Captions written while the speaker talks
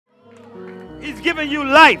He's giving you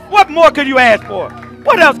life. What more could you ask for?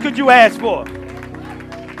 What else could you ask for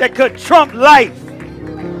that could trump life?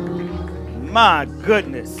 My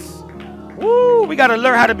goodness. Woo, we got to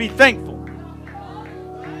learn how to be thankful.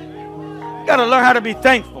 Got to learn how to be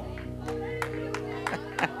thankful.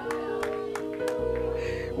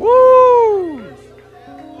 Woo.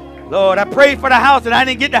 Lord, I prayed for the house and I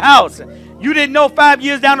didn't get the house. You didn't know 5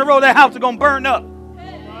 years down the road that house was going to burn up.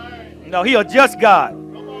 No, He's a just God.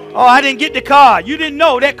 Oh, I didn't get the car. You didn't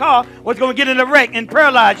know that car was going to get in a wreck and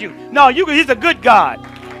paralyze you. No, He's a good God.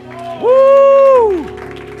 Woo!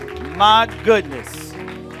 My goodness.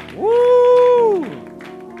 Woo!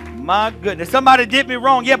 My goodness. Somebody did me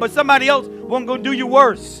wrong. Yeah, but somebody else wasn't going to do you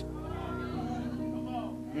worse.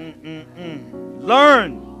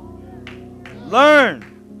 Learn. Learn.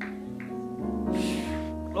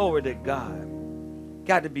 Glory to God.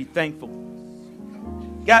 Got to be thankful.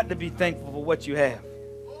 Got to be thankful for what you have.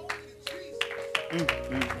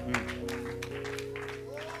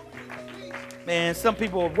 Man, some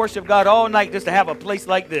people worship God all night just to have a place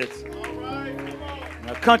like this.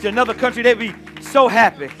 Another country, they'd be so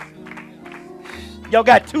happy. Y'all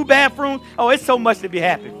got 2 bathrooms? Oh, it's so much to be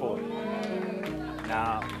happy for.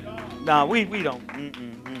 No, we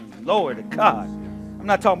don't. Lord to God. I'm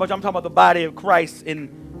not talking about, I'm talking about the body of Christ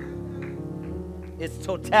in its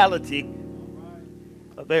totality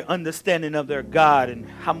of their understanding of their God and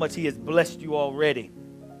how much He has blessed you already.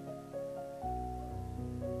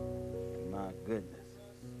 My goodness.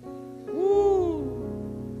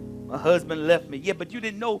 Woo. My husband left me. Yeah, but you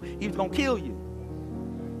didn't know he was going to kill you.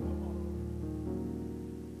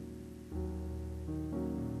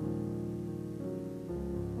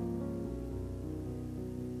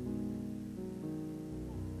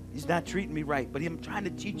 He's not treating me right, but I'm trying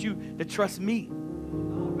to teach you to trust me.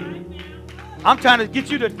 I'm trying to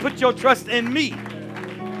get you to put your trust in me.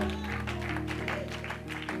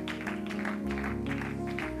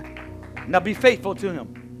 Now be faithful to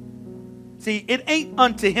Him. See, it ain't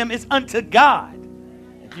unto him, it's unto God.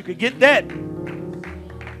 If you could get that.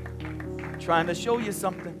 I'm trying to show you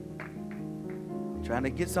something. I'm trying to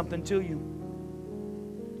get something to you.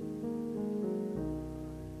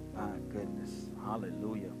 My goodness.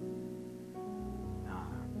 Hallelujah.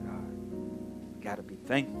 Got to be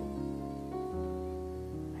thankful.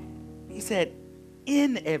 He said,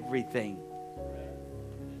 in everything,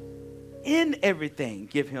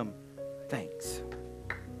 give Him thanks.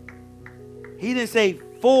 He didn't say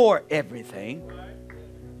for everything.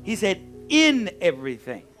 He said, in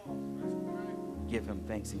everything, give Him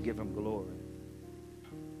thanks and give Him glory.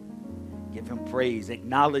 Give Him praise.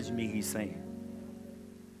 Acknowledge me, He's saying.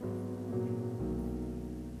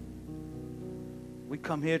 We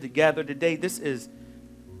come here together today. This is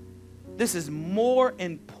more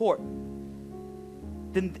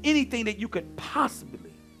important than anything that you could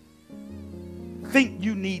possibly think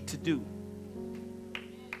you need to do.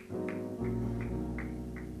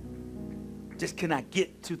 Just can I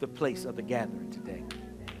get to the place of the gathering today?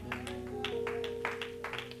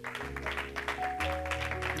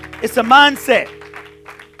 It's a mindset.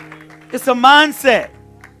 It's a mindset.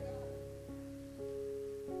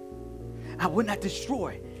 I would not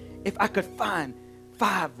destroy if I could find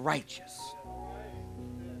 5 righteous.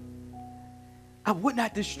 I would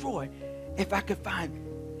not destroy if I could find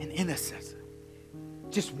an intercessor.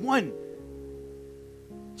 Just one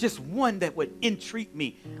that would entreat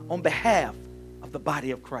me on behalf of the body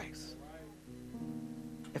of Christ.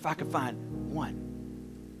 If I could find one.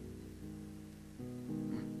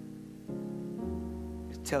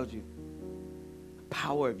 It tells you the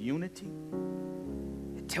power of unity.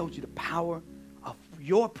 It tells you the power of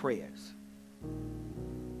your prayers.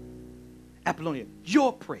 Apollonia,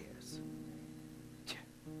 your prayers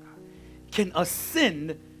can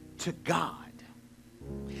ascend to God.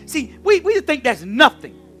 See, we think that's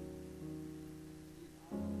nothing.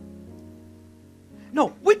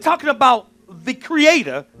 No, we're talking about the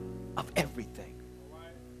creator of everything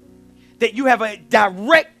that you have a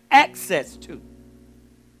direct access to.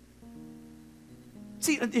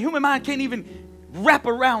 See, the human mind can't even wrap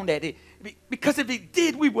around that. Because if it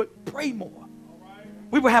did, we would pray more.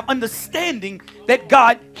 We would have understanding that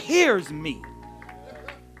God hears me.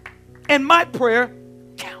 And my prayer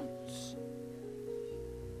counts.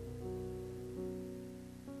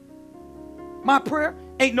 My prayer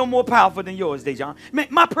ain't no more powerful than yours, Dejan. Man,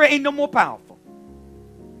 my prayer ain't no more powerful.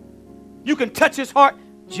 You can touch his heart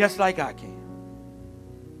just like I can.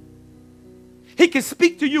 He can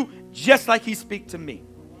speak to you just like he speaks to me.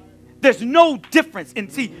 There's no difference in,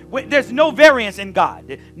 there's no variance in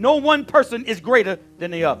God. No one person is greater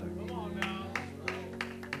than the other.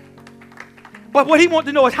 But what he wants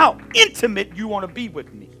to know is how intimate you want to be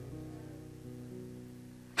with me.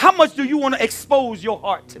 How much do you want to expose your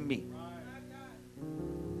heart to me?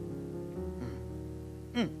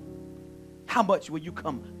 How much will you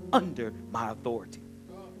come under my authority?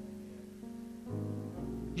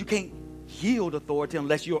 You can't yield authority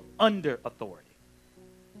unless you're under authority.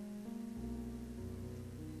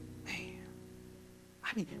 Man,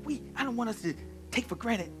 I don't want us to take for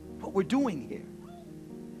granted what we're doing here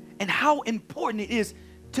and how important it is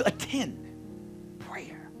to attend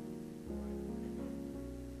prayer.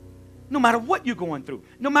 No matter what you're going through,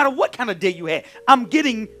 no matter what kind of day you had, I'm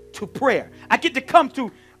getting to prayer. I get to come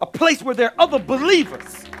to a place where there are other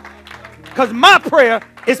believers because my prayer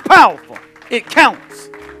is powerful. It counts.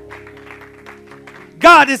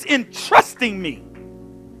 God is entrusting me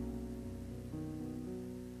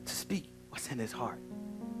to speak what's in his heart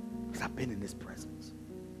because I've been in his presence.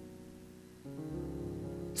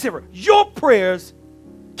 Sarah, your prayers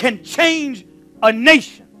can change a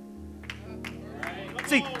nation.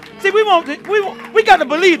 See, we got to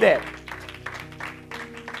believe that.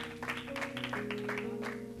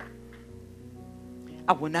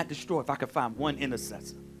 I will not destroy if I could find one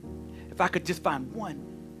intercessor. If I could just find one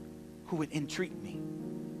who would entreat me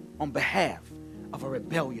on behalf of a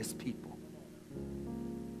rebellious people.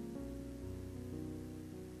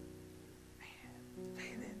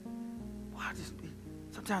 Man, well,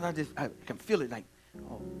 sometimes I can feel it like,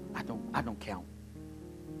 oh, I don't count,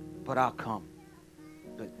 but I'll come.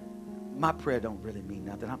 But my prayer don't really mean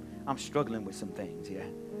nothing. I'm struggling with some things, yeah.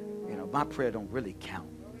 You know, my prayer don't really count.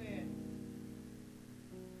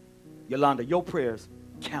 Yolanda, your prayers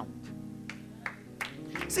count.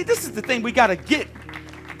 See, this is the thing we got to get.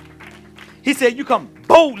 He said, you come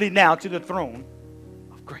boldly now to the throne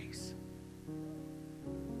of grace.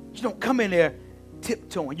 You don't come in there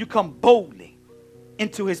tiptoeing. You come boldly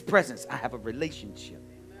into his presence. I have a relationship.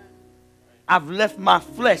 I've left my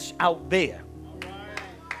flesh out there.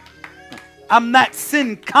 I'm not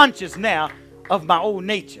sin conscious now of my old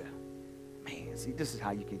nature. Man, see, this is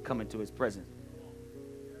how you can come into his presence.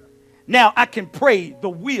 Now I can pray the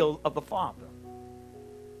will of the Father.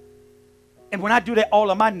 And when I do that,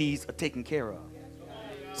 all of my needs are taken care of.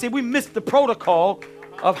 See, we missed the protocol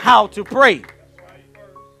of how to pray.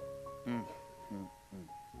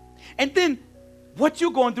 And then what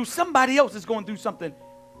you're going through, somebody else is going through something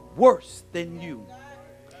worse than you.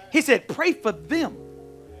 He said, pray for them.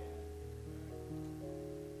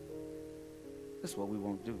 That's what we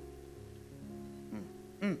won't do.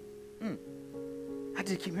 I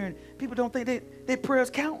just keep hearing people don't think their prayers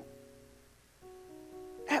count.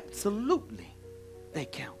 Absolutely, they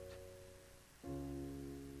count.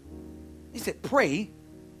 He said, pray,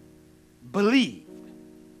 believe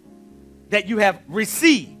that you have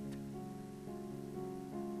received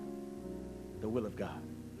the will of God.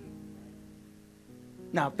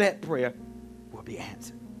 Now that prayer will be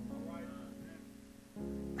answered.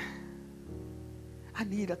 I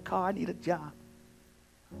need a car, I need a job.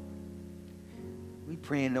 We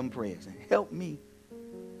praying them prayers. Help me.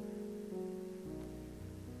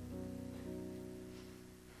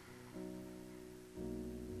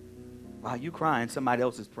 While you crying, somebody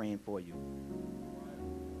else is praying for you.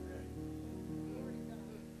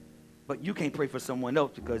 But you can't pray for someone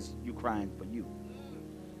else because you're crying for you.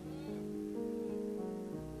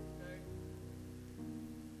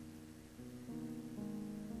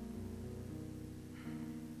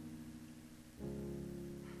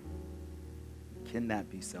 Cannot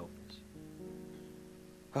be selfish.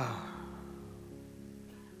 I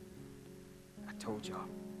told y'all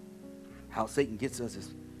how Satan gets us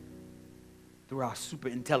is through our super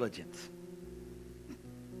intelligence.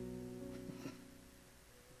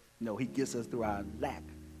 No, he gets us through our lack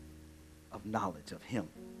of knowledge of him.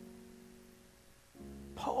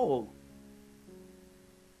 Paul,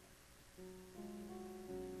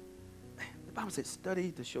 the Bible says,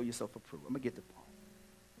 study to show yourself approved. I'm going to get to Paul.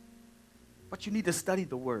 But you need to study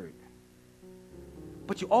the word.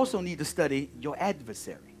 But you also need to study your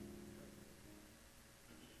adversary.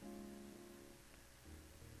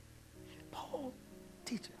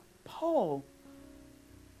 Paul,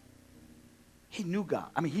 he knew God.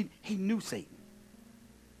 I mean, he knew Satan.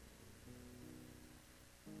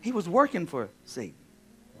 He was working for Satan.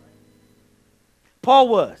 Paul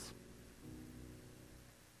was.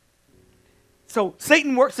 So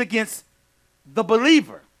Satan works against the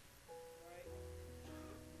believer.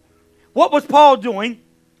 What was Paul doing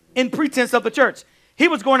in pretense of the church? He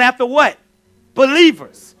was going after what?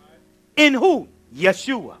 Believers. In who?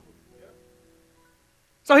 Yeshua.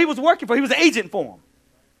 So he was working for, he was an agent for him.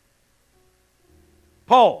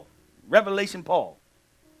 Paul, Revelation Paul.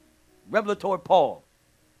 Revelatory Paul.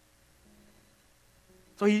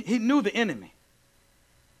 So he knew the enemy.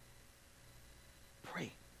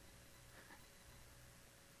 Pray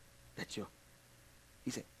that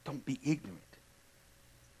he said, don't be ignorant.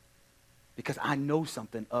 Because I know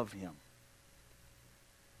something of him.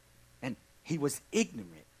 And he was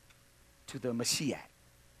ignorant to the Mashiach.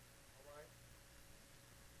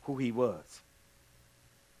 Who he was.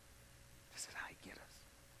 This is how he get us.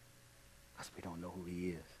 Because we don't know who he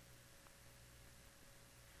is.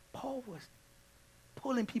 Paul was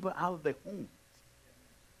pulling people out of their homes.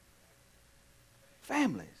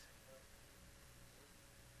 Families.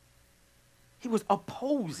 He was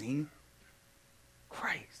opposing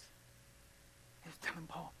Christ. He was telling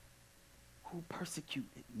Paul, who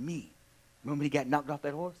persecuted me? Remember when he got knocked off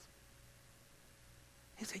that horse?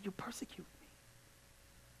 He said, you persecute me.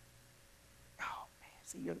 Oh, man.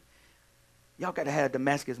 See, y'all got to have a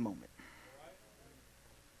Damascus moment.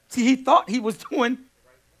 See, he thought he was doing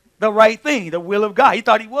the right thing, the will of God. He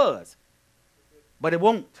thought he was. But it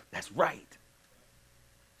won't. That's right.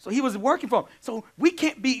 So he was working for him. So we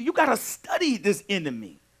can't be, you got to study this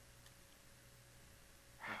enemy.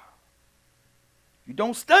 You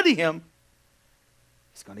don't study him,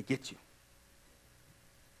 he's going to get you.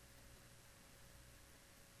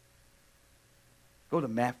 Go to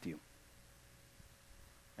Matthew.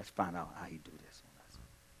 Let's find out how he do this on us.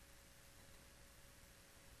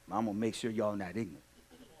 I'm going to make sure y'all not ignorant.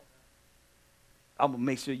 I'm going to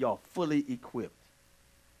make sure y'all fully equipped.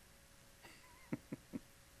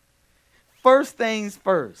 First things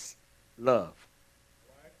first, love.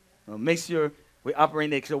 Make sure we operate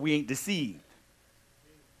there so we ain't deceived.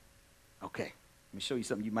 Okay, let me show you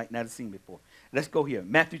something you might not have seen before. Let's go here,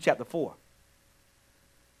 Matthew chapter 4.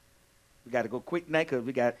 We got to go quick tonight because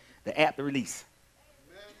we got the app to release.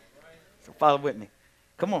 So follow with me.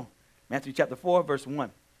 Come on, Matthew chapter 4, verse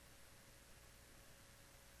 1.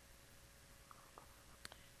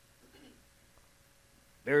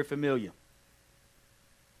 Very familiar.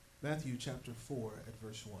 Matthew chapter 4 at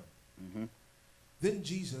verse 1. Mm-hmm. Then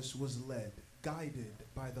Jesus was led, guided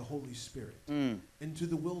by the Holy Spirit, into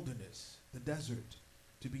the wilderness, the desert,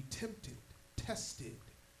 to be tempted, tested,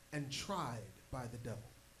 and tried by the devil.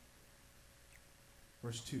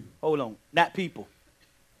 Verse 2. Hold on. Not people.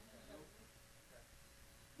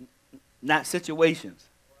 Not situations.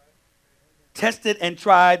 Tested and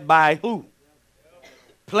tried by who?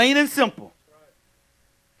 Plain and simple.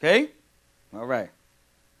 Okay? All right.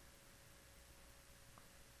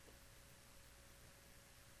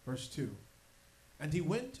 Verse 2. And he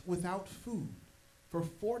went without food for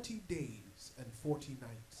 40 days and 40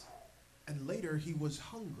 nights. And later he was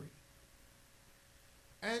hungry.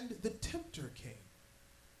 And the tempter came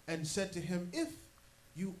and said to him, if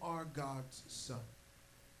you are God's son,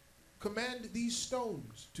 command these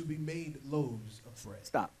stones to be made loaves of bread.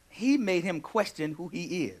 Stop. He made him question who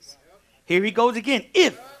he is. Here he goes again.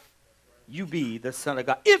 If you be the Son of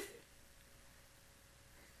God. If.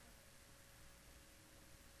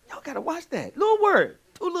 Y'all got to watch that. Little word.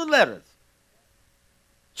 2 little letters.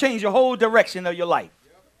 Change your whole direction of your life.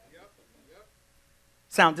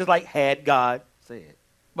 Sound just like had God said.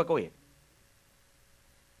 But go ahead.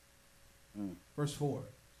 Verse 4.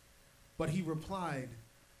 But he replied,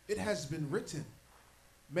 it has been written,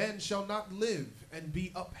 man shall not live and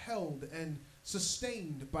be upheld and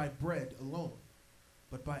sustained by bread alone,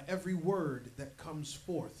 but by every word that comes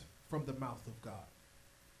forth from the mouth of God.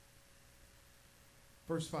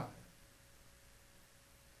 Verse 5.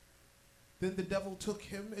 Then the devil took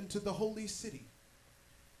him into the holy city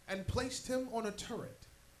and placed him on a turret,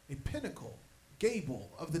 a pinnacle, gable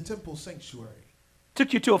of the temple sanctuary.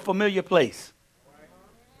 Took you to a familiar place.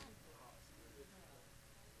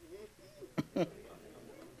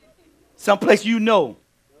 Someplace you know.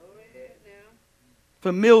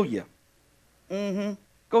 Familiar.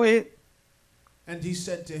 Go ahead. And he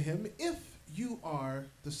said to him, if you are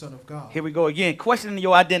the Son of God. Here we go again. Questioning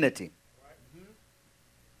your identity.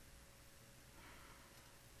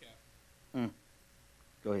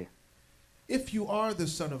 Go ahead. If you are the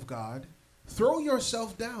Son of God, throw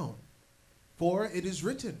yourself down, for it is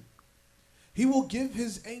written, he will give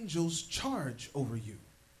his angels charge over you,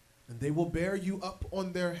 and they will bear you up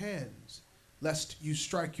on their hands, lest you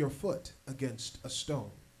strike your foot against a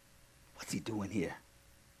stone. What's he doing here?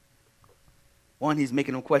 One, he's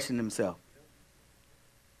making him question himself.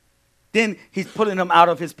 Then he's pulling him out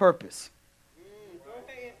of his purpose. Go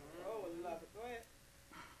ahead. Oh, I love it. Go ahead.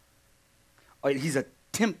 Or he's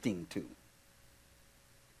attempting to.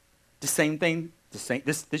 The same thing,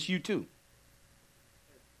 this you too.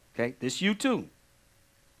 Okay, this you too.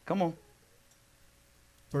 Come on.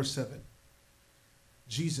 Verse 7.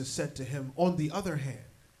 Jesus said to him, on the other hand,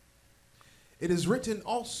 it is written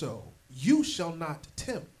also, you shall not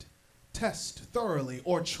tempt, test thoroughly,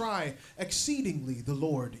 or try exceedingly the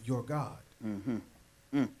Lord your God.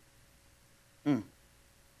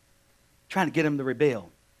 Trying to get him to rebel.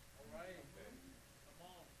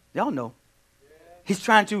 Y'all know. He's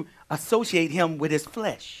trying to associate him with his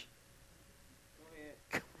flesh.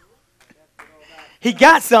 He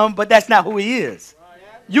got some, but that's not who he is.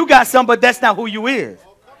 You got some, but that's not who you is.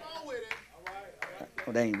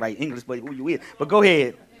 Oh, that ain't right English, but who you is. But go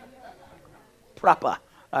ahead. Proper.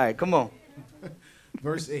 All right, come on.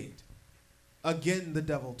 Verse 8. Again the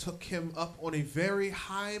devil took him up on a very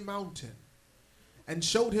high mountain and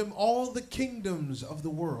showed him all the kingdoms of the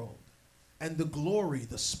world and the glory,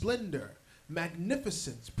 the splendor,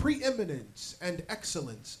 magnificence, preeminence, and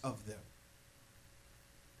excellence of them.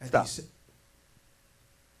 And Stop. he said,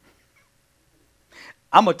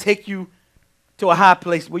 I'm going to take you to a high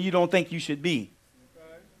place where you don't think you should be.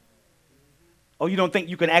 Or you don't think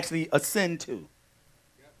you can actually ascend to.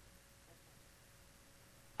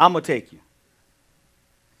 I'm going to take you.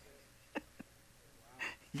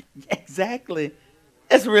 Exactly.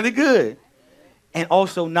 That's really good. And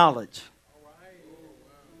also knowledge.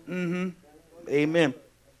 Amen.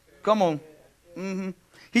 Come on.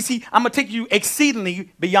 You see, I'm going to take you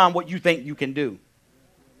exceedingly beyond what you think you can do.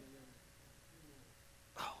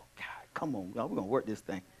 Oh, God. Come on. We're going to work this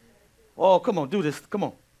thing. Oh, come on. Do this. Come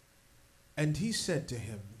on. and he said to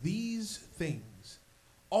him, these things,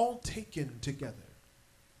 all taken together,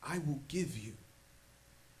 I will give you,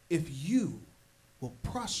 if you will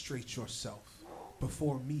prostrate yourself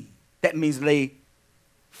before me. That means lay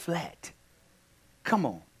flat. Come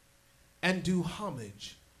on. And do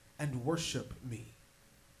homage and worship me.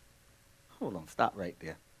 Hold on, stop right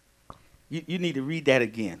there. You need to read that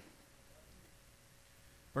again.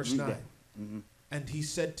 Verse Read 9. Mm-hmm. And he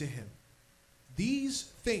said to him, these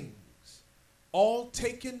things, all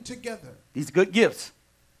taken together, These good gifts.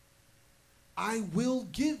 I will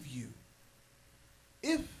give you,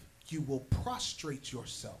 if you will prostrate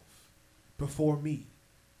yourself before me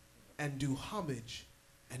and do homage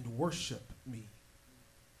and worship me.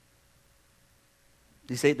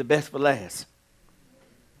 He saved the best for last.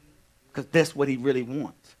 Because that's what he really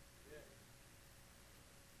wants.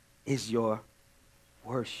 Is your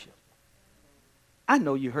worship. I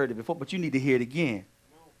know you heard it before, but you need to hear it again.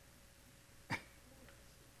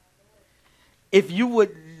 If you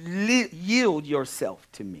would yield yourself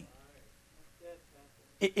to me.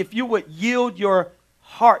 If you would yield your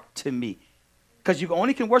heart to me. Because you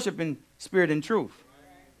only can worship in spirit and truth.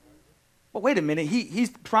 But wait a minute.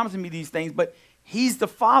 He's promising me these things, but he's the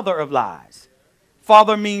father of lies.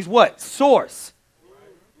 Father means what? Source.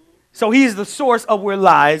 So he's the source of where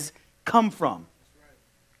lies come from.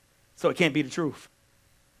 So it can't be the truth.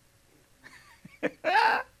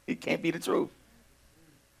 It can't be the truth.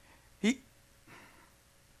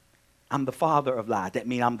 I'm the father of lies. That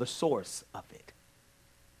means I'm the source of it.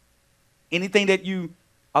 Anything that you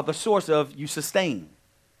are the source of, you sustain.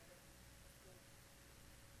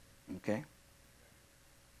 Okay?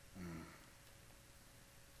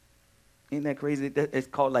 Isn't that crazy? It's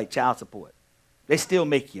called like child support. They still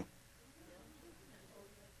make you.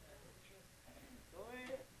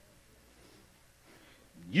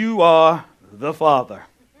 You are the father.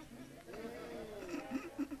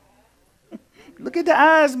 Look at the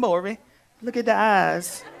eyes, Maury. Look at the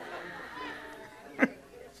eyes.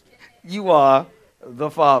 You are the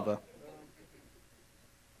father.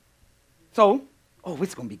 So,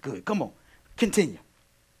 it's going to be good. Come on. Continue.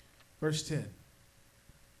 Verse 10.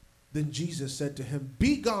 Then Jesus said to him,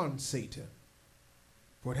 begone, Satan,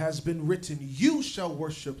 for it has been written, you shall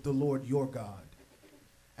worship the Lord your God,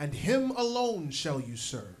 and him alone shall you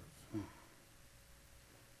serve.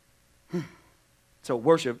 So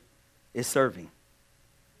worship is serving.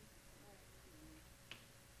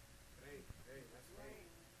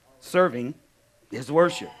 Serving is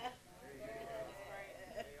worship.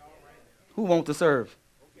 Who wants to serve?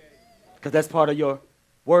 Because that's part of your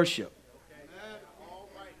worship.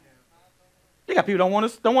 You got people don't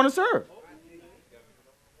want to serve.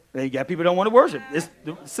 Then you got people don't want to worship. It's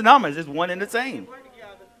synonymous. It's one and the same.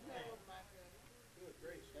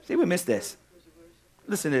 See, we missed this.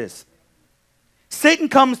 Listen to this. Satan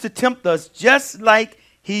comes to tempt us just like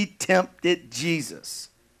he tempted Jesus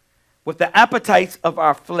with the appetites of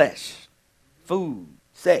our flesh, food,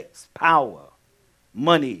 sex, power,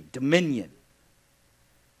 money, dominion.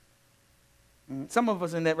 Some of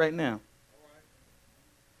us in that right now.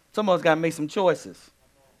 Some of us got to make some choices.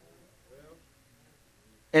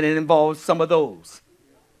 And it involves some of those.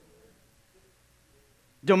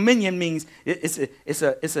 Dominion means it's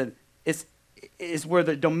where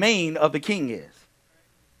the domain of the king is.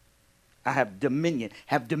 I have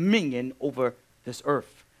dominion over this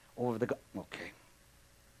earth, over the, okay.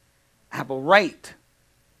 I have a right.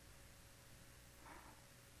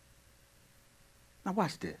 Now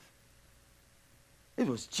watch this. It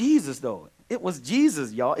was Jesus, though. It was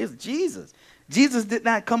Jesus, y'all. It's Jesus. Jesus did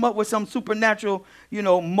not come up with some supernatural,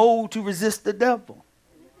 mode to resist the devil.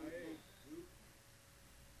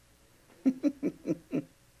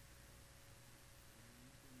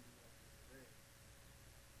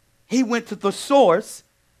 He went to the source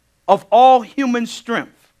of all human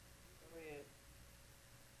strength.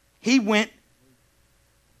 He went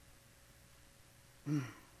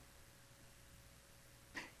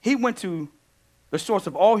to the source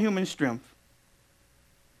of all human strength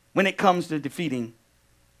when it comes to defeating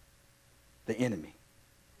the enemy.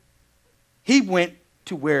 He went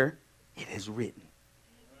to where it is written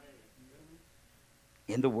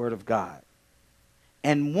in the Word of God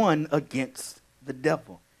and won against the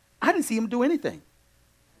devil. I didn't see him do anything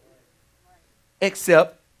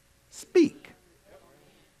except speak.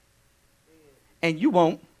 And you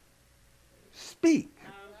won't speak.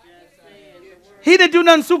 He didn't do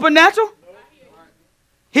nothing supernatural.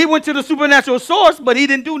 He went to the supernatural source, but he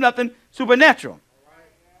didn't do nothing supernatural.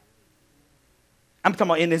 I'm talking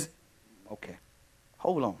about in this. Okay,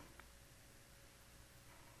 hold on.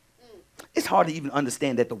 It's hard to even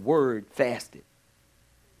understand that the word fasted.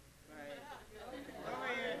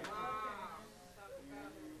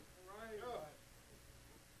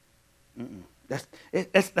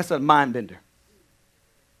 That's a mind bender.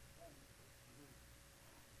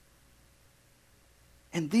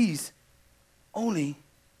 And these only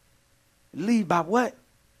lead by what?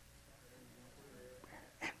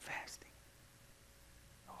 And fasting.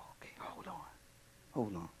 Okay, hold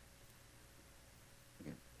on.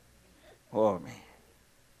 Oh, man.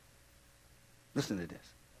 Listen to this.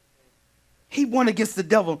 He won against the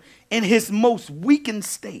devil in his most weakened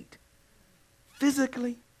state.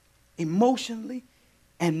 Physically, emotionally,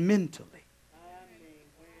 and mentally.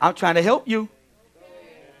 I'm trying to help you.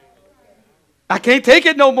 I can't take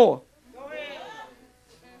it no more.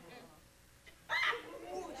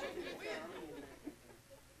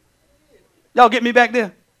 Y'all get me back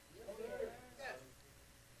there?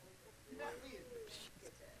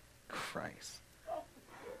 Christ.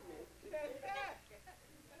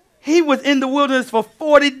 He was in the wilderness for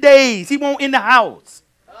 40 days. He won't in the house.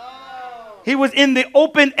 He was in the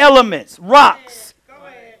open elements, rocks,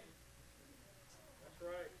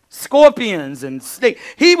 scorpions and snakes.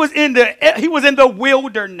 He was in the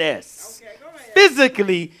wilderness.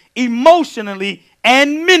 Physically, emotionally,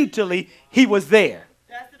 and mentally, he was there.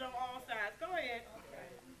 Tested on all sides. Go ahead.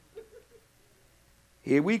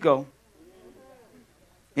 Here we go.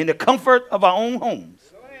 In the comfort of our own homes.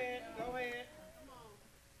 Go ahead. Go ahead.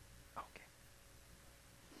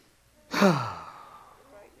 Okay.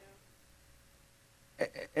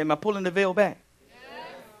 Am I pulling the veil back?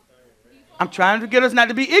 I'm trying to get us not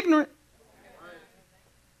to be ignorant.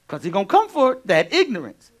 Because he's going to come for that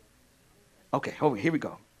ignorance. Okay, here we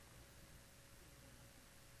go.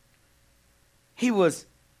 He was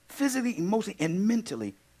physically, emotionally, and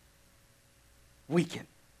mentally weakened.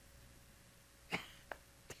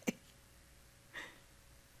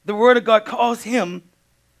 The word of God calls him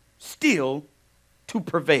still to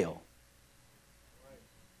prevail.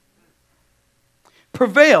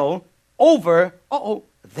 Prevail over,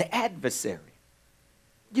 the adversary.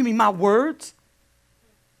 You mean my words?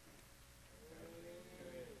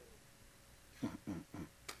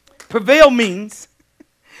 Prevail means,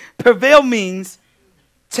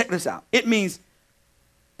 check this out. It means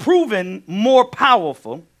proven more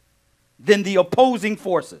powerful than the opposing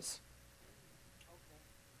forces.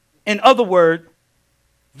 In other words,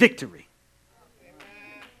 victory.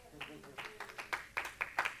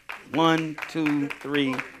 1, 2,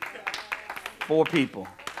 3, 4 people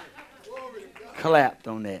clapped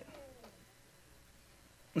on that.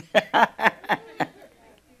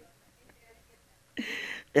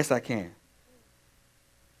 Yes, I can.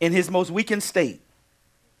 In his most weakened state,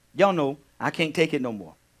 y'all know I can't take it no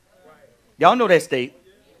more. Y'all know that state.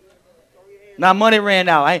 Now money ran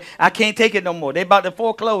out. I can't take it no more. They about to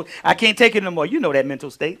foreclose. I can't take it no more. You know that mental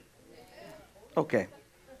state. Okay.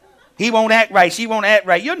 He won't act right. She won't act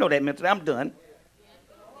right. You know that mental. I'm done.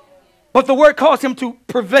 But the word calls him to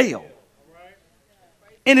prevail.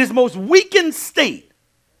 In his most weakened state.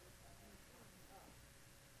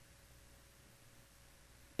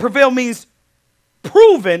 Prevail means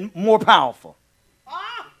proven more powerful.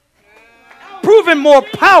 Proven more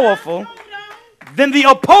powerful than the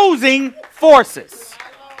opposing forces.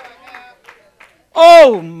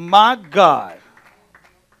 Oh, my God.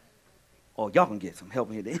 Oh, y'all going to get some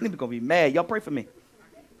help here. The enemy going to be mad. Y'all pray for me.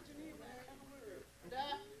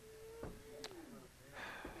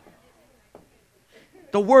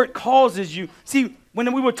 The word causes you. See,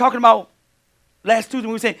 when we were talking about last Tuesday,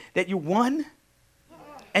 we were saying that you won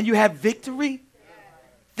and you have victory.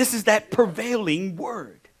 This is that prevailing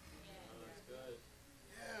word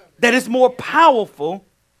that is more powerful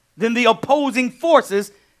than the opposing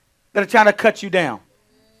forces that are trying to cut you down.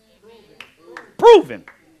 Proven.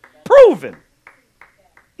 Proven.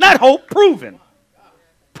 Not hope, proven.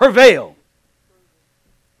 Prevail.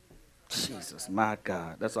 Jesus, my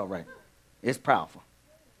God. That's all right. It's powerful.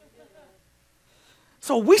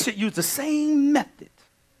 So we should use the same method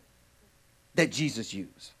that Jesus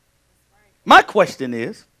used. My question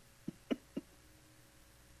is,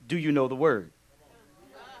 do you know the word?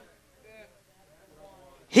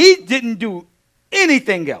 He didn't do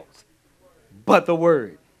anything else but the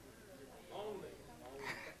word.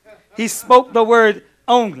 He spoke the word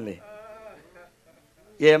only.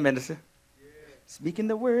 Yeah, minister. Speaking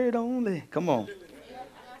the word only. Come on.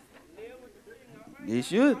 He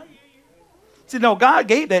should. See, no, God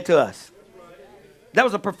gave that to us. That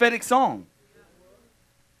was a prophetic song.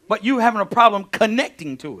 But you having a problem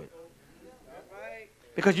connecting to it.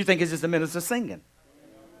 Because you think it's just a minister singing.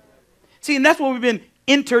 See, and that's what we've been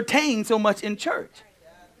entertained so much in church.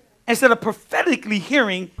 Instead of prophetically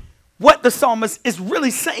hearing what the psalmist is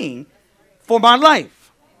really saying for my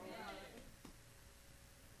life.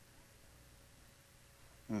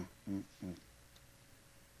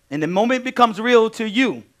 And the moment it becomes real to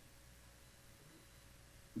you,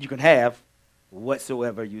 you can have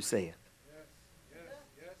whatsoever you say.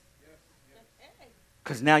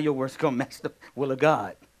 Because now your words going to match the will of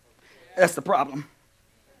God. That's the problem.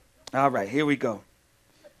 All right, here we go.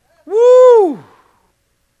 Woo!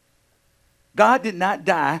 God did not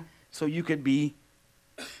die so you could be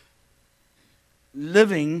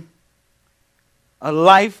living a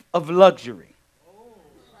life of luxury,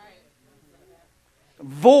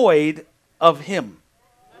 void of him.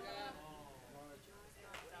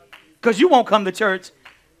 Because you won't come to church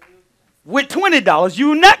with $20.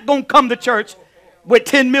 You're not going to come to church with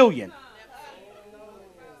 10 million.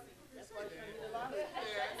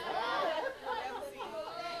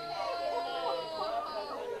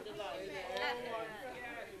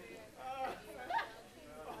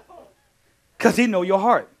 Because he know your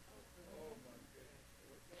heart.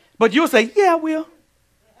 But you'll say, yeah, I will.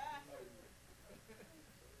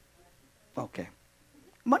 Okay.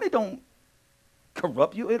 Money don't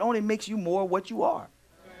corrupt you. It only makes you more what you are.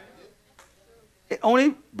 It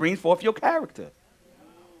only brings forth your character.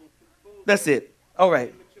 That's it. All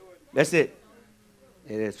right. That's it.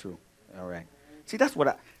 It is true. All right. See, that's what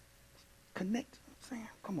I connect. Saying,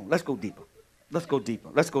 come on, let's go deeper. Let's go deeper.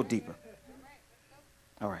 Let's go deeper.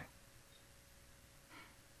 All right.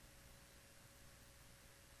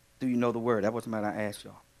 Do you know the word? That wasn't what I asked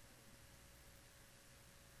y'all.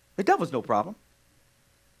 The devil's no problem.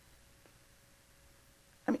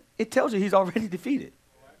 I mean, it tells you he's already defeated.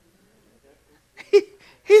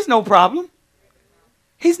 He's no problem.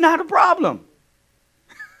 He's not a problem.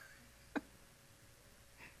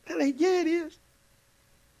 They're like, yeah, it is.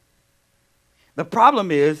 The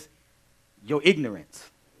problem is your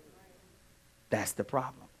ignorance. That's the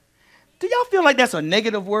problem. Do y'all feel like that's a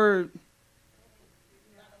negative word?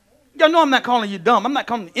 Y'all know I'm not calling you dumb. I'm not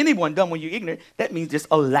calling anyone dumb when you're ignorant. That means just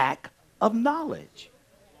a lack of knowledge.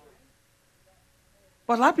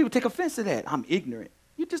 But a lot of people take offense to that. I'm ignorant.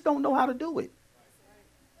 You just don't know how to do it.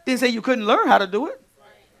 Didn't say you couldn't learn how to do it.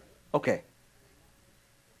 Okay.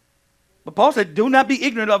 But Paul said, do not be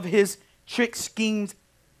ignorant of his tricks, schemes,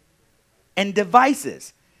 and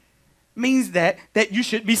devices. Means that you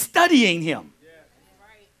should be studying him.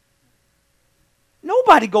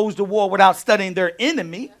 Nobody goes to war without studying their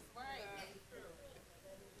enemy.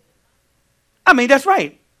 I mean, that's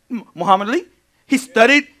right. Muhammad Ali, he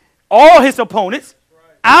studied all his opponents,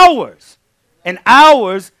 hours and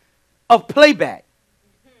hours of playback.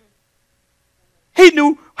 He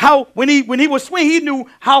knew how, when he would swing, he knew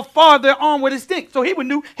how far their arm would extend. So he would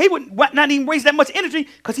not even waste that much energy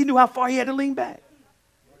because he knew how far he had to lean back.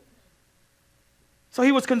 So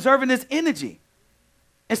he was conserving his energy.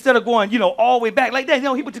 Instead of going, all the way back like that,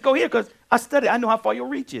 he would just go here because I studied. I know how far your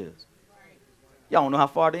reach is. Y'all don't know how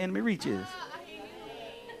far the enemy reach is.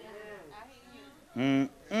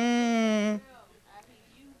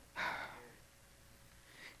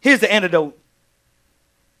 Here's the antidote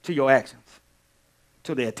to your actions,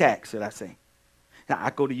 to the attacks, should I say. Now, I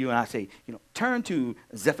go to you and I say, turn to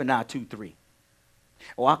Zephaniah 2:3.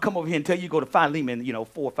 Or I'll come over here and tell you go to Philemon,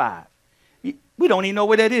 4:5. We don't even know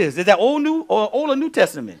what that is. Is that Old New or Old or New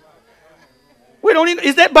Testament? We don't even.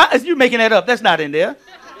 Is that? Is you making that up? That's not in there.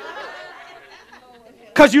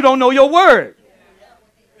 Because you don't know your word.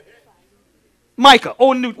 Micah,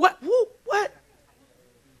 Old and New. What? Who? What?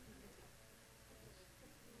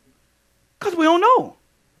 Because we don't know.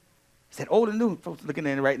 Is that Old and New? Folks looking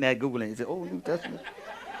at it right now, Googling. Is it Old and New Testament?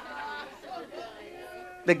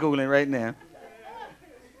 They're Googling right now.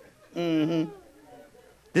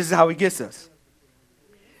 This is how he gets us.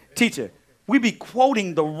 Teacher, we be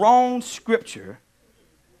quoting the wrong scripture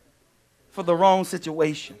for the wrong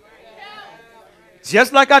situation.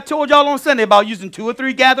 Just like I told y'all on Sunday about using 2 or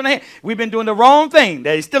 3 gathered in hand. We've been doing the wrong thing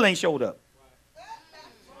that he still ain't showed up.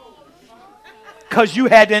 Because you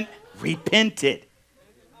hadn't repented.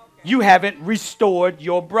 You haven't restored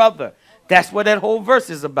your brother. That's what that whole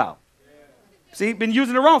verse is about. See, been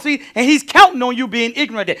using it wrong. See, and he's counting on you being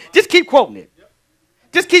ignorant of that. Just keep quoting it.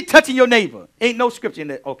 Just keep touching your neighbor. Ain't no scripture in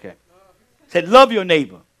there. Okay. Said, love your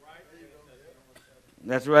neighbor.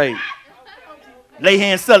 That's right. Lay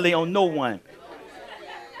hands suddenly on no one.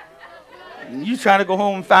 You trying to go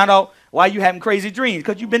home and find out why you having crazy dreams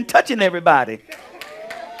because you've been touching everybody.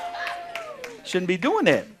 Shouldn't be doing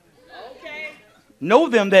that. Know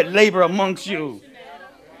them that labor amongst you.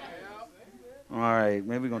 All right,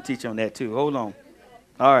 maybe we're going to teach on that too. Hold on.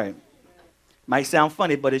 All right. Might sound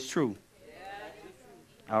funny, but it's true.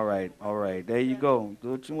 All right. There you go.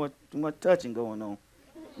 Too much touching going on.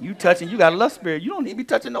 You touching, you got a lust spirit. You don't need to be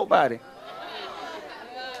touching nobody.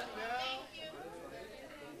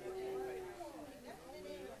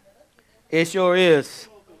 It sure is.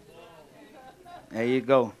 There you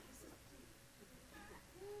go.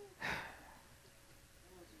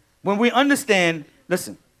 When we understand,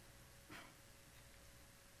 listen.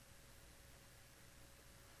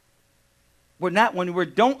 When we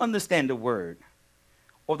don't understand the word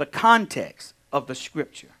or the context of the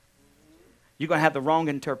scripture, you're going to have the wrong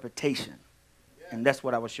interpretation. And that's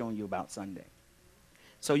what I was showing you about Sunday.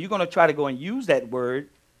 So you're going to try to go and use that word,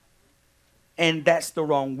 and that's the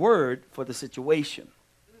wrong word for the situation.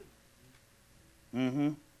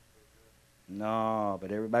 No,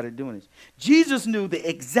 but everybody doing this. Jesus knew the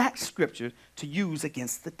exact scripture to use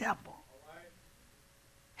against the devil.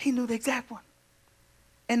 He knew the exact one.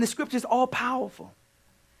 And the scripture is all powerful.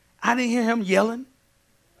 I didn't hear him yelling.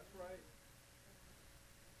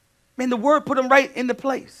 Man, the word put him right into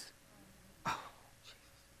place. Oh, Jesus.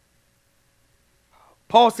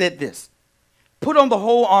 Paul said this. Put on the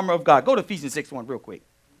whole armor of God. Go to Ephesians 6:1 real quick.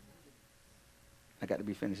 I got to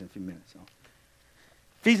be finished in a few minutes. So.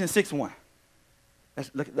 Ephesians 6:1.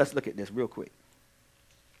 Let's look at this real quick.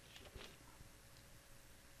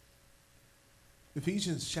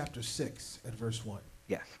 Ephesians chapter 6 and verse 1.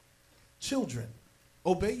 Yes. Children,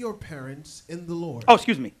 obey your parents in the Lord. Oh,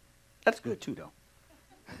 excuse me. That's good too, though.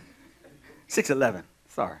 6:11.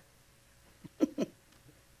 Sorry.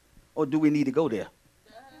 Or do we need to go there?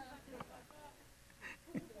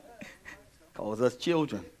 Calls us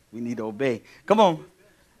children. We need to obey. Come on.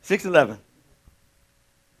 6:11.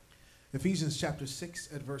 Ephesians chapter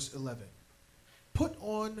 6 and verse 11. Put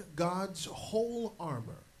on God's whole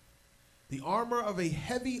armor, the armor of a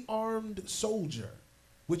heavy-armed soldier,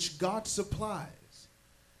 which God supplies,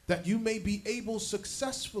 that you may be able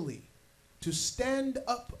successfully to stand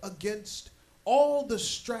up against all the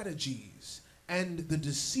strategies and the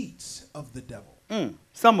deceits of the devil.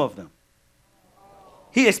 Some of them.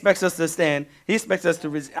 He expects us to stand. He expects us to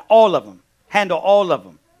resist all of them, handle all of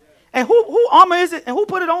them. And who armor is it? And who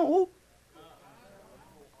put it on? Who?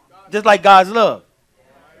 Just like God's love.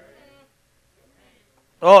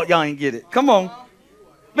 Oh, y'all ain't get it. Come on.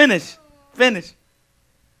 Finish.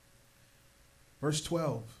 Verse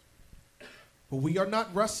 12. But we are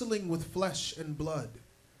not wrestling with flesh and blood,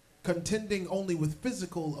 contending only with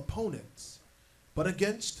physical opponents, but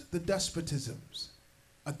against the despotisms,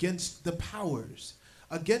 against the powers,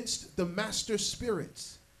 against the master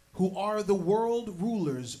spirits, who are the world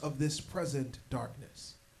rulers of this present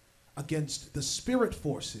darkness, against the spirit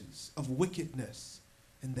forces of wickedness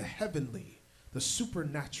in the heavenly, the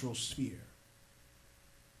supernatural sphere.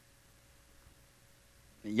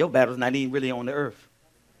 Your battle's not even really on the earth.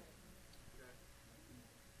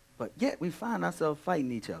 But yet we find ourselves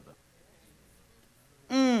fighting each other.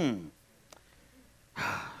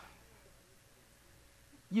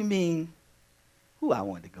 You mean, who I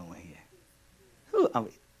want to go in here?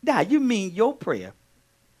 You mean your prayer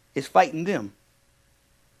is fighting them?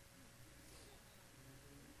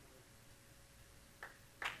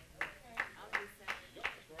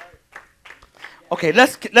 Okay,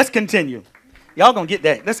 let's continue. Y'all gonna get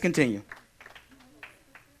that. Let's continue.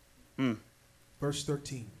 Verse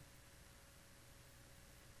 13.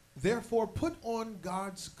 Therefore, put on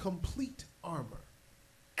God's complete armor.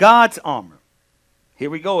 God's armor. Here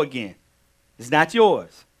we go again. It's not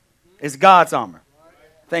yours. It's God's armor.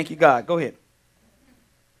 Thank you, God. Go ahead.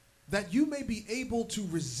 That you may be able to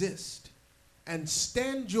resist and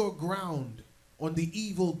stand your ground on the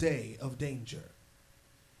evil day of danger.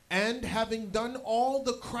 And having done all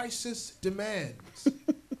the crisis demands,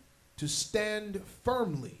 to stand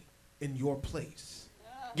firmly in your place.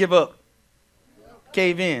 Give up.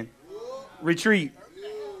 Cave in. Retreat.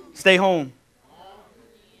 Stay home.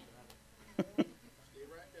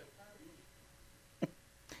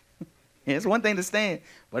 It's one thing to stand,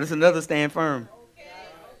 but it's another to stand firm.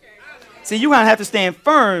 See, you're going to have to stand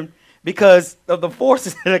firm because of the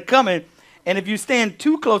forces that are coming. And if you stand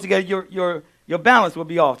too close together, your balance will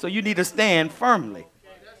be off. So you need to stand firmly.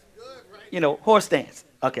 You know, horse stance.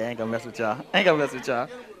 Okay, I ain't going to mess with y'all.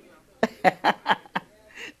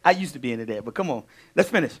 I used to be into that, but come on. Let's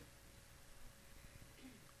finish.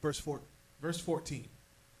 Verse 14.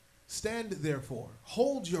 Stand therefore,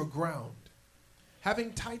 hold your ground,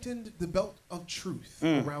 having tightened the belt of truth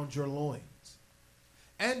around your loins,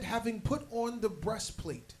 and having put on the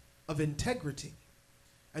breastplate of integrity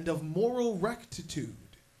and of moral rectitude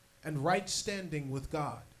and right standing with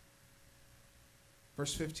God.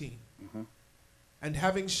 Verse 15. And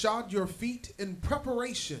having shod your feet in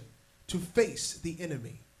preparation to face the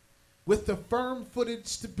enemy, with the firm-footed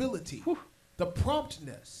stability, the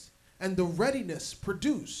promptness, and the readiness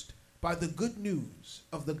produced by the good news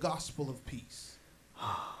of the gospel of peace.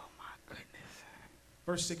 Oh, my goodness.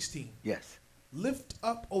 Verse 16. Yes. Lift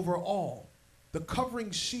up over all the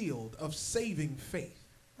covering shield of saving faith,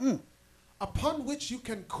 upon which you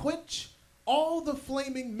can quench all the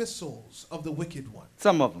flaming missiles of the wicked one.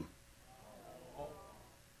 Some of them.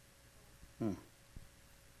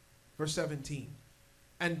 Verse 17.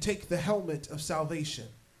 And take the helmet of salvation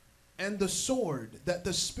and the sword that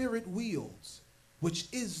the Spirit wields, which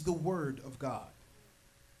is the word of God.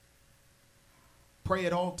 Pray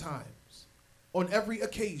at all times, on every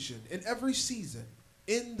occasion, in every season,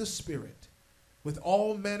 in the Spirit, with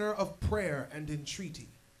all manner of prayer and entreaty.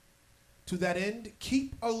 To that end,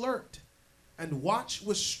 keep alert and watch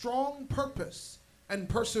with strong purpose and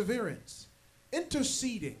perseverance,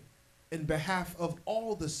 interceding in behalf of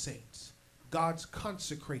all the saints, God's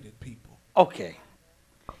consecrated people. Okay.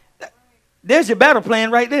 There's your battle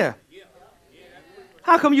plan right there.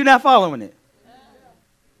 How come you're not following it?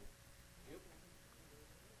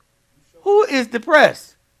 Who is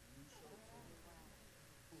depressed?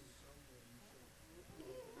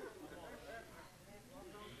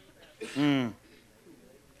 Who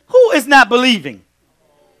is not believing?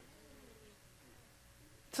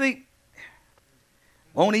 See,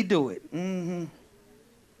 won't he do it?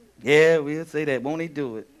 Yeah, we'll say that. Won't he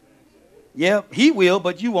do it? Yeah, he will,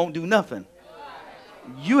 but you won't do nothing.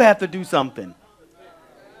 You have to do something.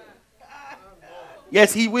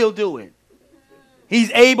 Yes, he will do it.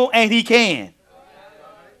 He's able and he can.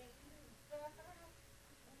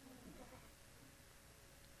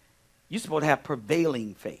 You're supposed to have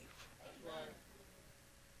prevailing faith.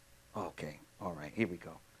 Okay, all right, here we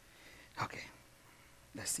go. Okay,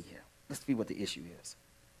 let's see here. Let's see what the issue is.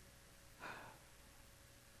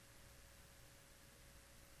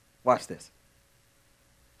 Watch this.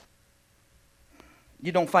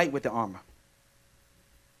 You don't fight with the armor.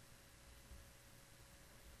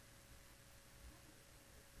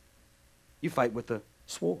 You fight with the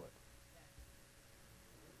sword.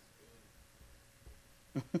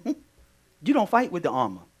 You don't fight with the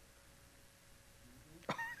armor.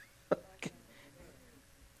 Okay.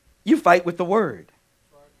 You fight with the word.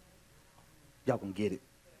 Y'all gonna get it.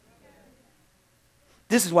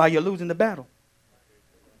 This is why you're losing the battle.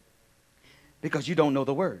 Because you don't know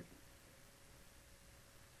the word.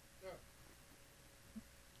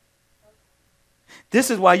 This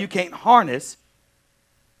is why you can't harness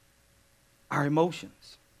our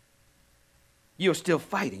emotions. You're still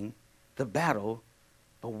fighting the battle,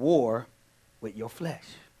 the war with your flesh.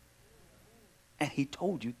 And he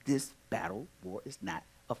told you this battle, war is not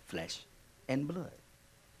of flesh and blood.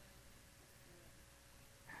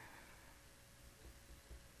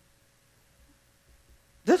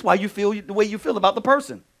 That's why you feel the way you feel about the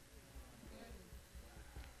person.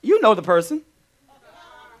 You know the person.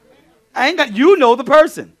 You know the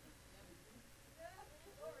person.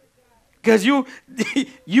 Because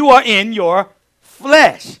you are in your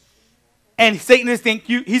flesh. And Satan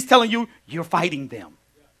he's telling you, you're fighting them.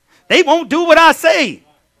 They won't do what I say.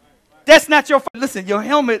 That's not your fight. Listen, your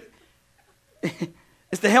helmet,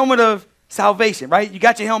 it's the helmet of salvation, right? You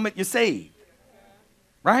got your helmet, you're saved.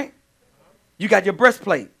 Right? You got your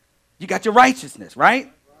breastplate. You got your righteousness,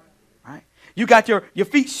 right? You got your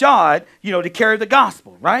feet shod, to carry the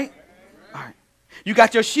gospel, right? All right. You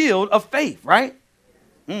got your shield of faith, right?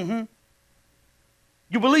 Mm-hmm.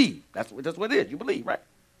 You believe. That's what it is. You believe, right?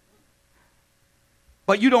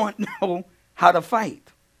 But you don't know how to fight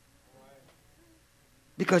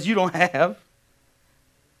because you don't have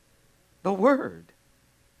the word.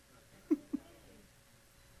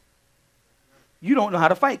 You don't know how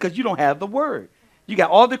to fight because you don't have the word. You got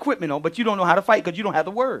all the equipment on, but you don't know how to fight because you don't have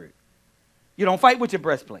the word. You don't fight with your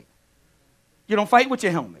breastplate. You don't fight with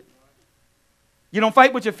your helmet. You don't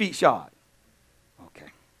fight with your feet shod. Okay.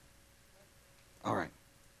 All right.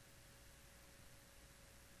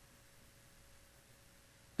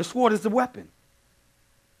 The sword is the weapon.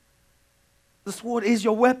 The sword is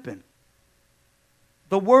your weapon.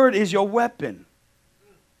 The word is your weapon.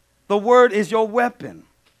 The word is your weapon.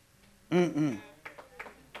 Mm-mm.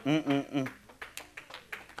 Mm-mm-mm.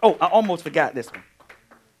 Oh, I almost forgot this one.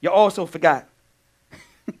 You also forgot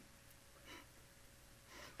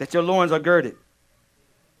that your loins are girded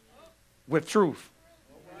with truth.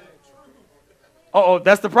 Uh-oh,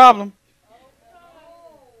 that's the problem.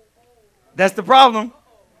 That's the problem.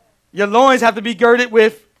 Your loins have to be girded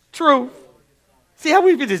with truth. See how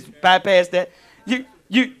we could just bypass that?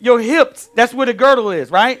 Your hips, that's where the girdle is,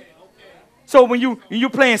 right? So when you're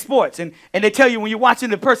playing sports and they tell you when you're watching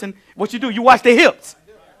the person, what you do, you watch their hips.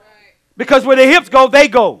 Because where their hips go, they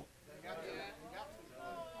go.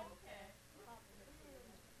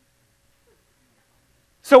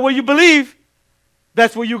 So where you believe,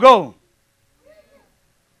 that's where you go.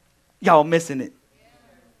 Y'all missing it.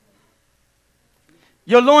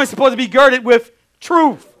 Your loins supposed to be girded with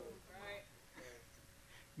truth.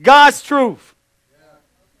 God's truth.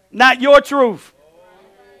 Not your truth.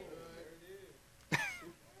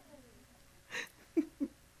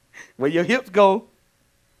 Where your hips go,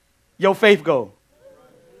 your faith go.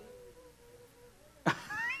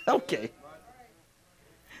 Okay.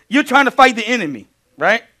 You're trying to fight the enemy,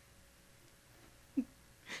 right?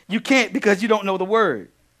 You can't because you don't know the word.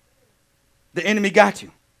 The enemy got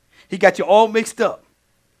you. He got you all mixed up.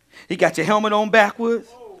 He got your helmet on backwards.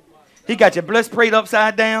 He got your breastplate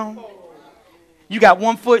upside down. You got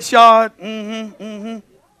 1 foot shod. Mm-hmm, mm-hmm.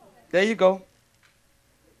 There you go.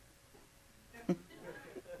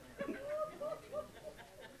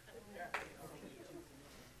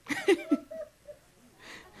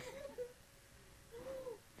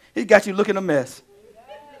 He got you looking a mess.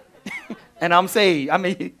 And I'm saved. I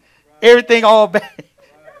mean, everything all back,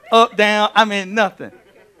 up, down. I mean, nothing.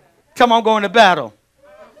 Come on, going to battle.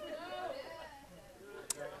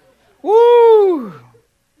 Woo!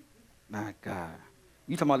 My God.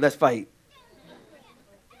 You talking about let's fight.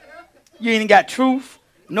 You ain't got truth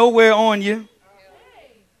nowhere on you.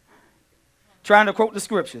 Trying to quote the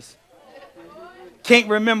scriptures. Can't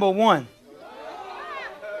remember one.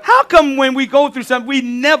 How come when we go through something, we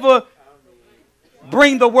never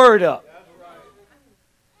bring the word up?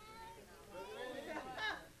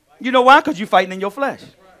 You know why? Because you're fighting in your flesh.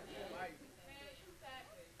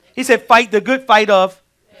 He said, fight the good fight of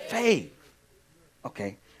faith.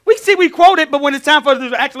 Okay. We quote it, but when it's time for us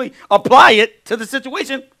to actually apply it to the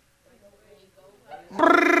situation,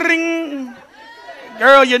 bring.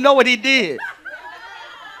 Girl, you know what he did.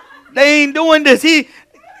 They ain't doing this. He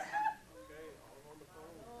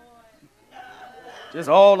just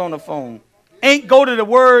all on the phone. Ain't go to the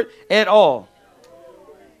word at all.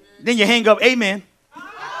 Then you hang up, amen.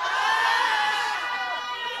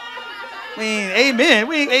 We ain't amen.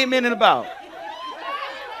 We ain't amening about.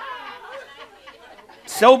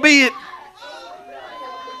 So be it.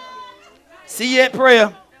 See you at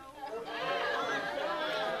prayer.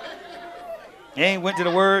 Ain't went to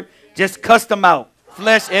the word. Just cussed them out.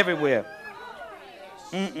 Flesh everywhere.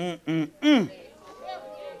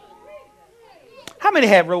 How many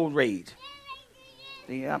have road rage?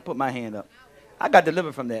 See, I put my hand up. I got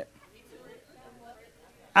delivered from that.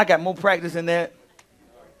 I got more practice in that.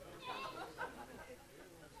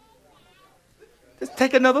 Just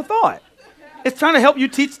take another thought. It's trying to help you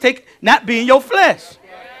not be in your flesh.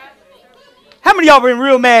 How many of y'all been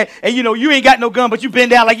real mad and you ain't got no gun, but you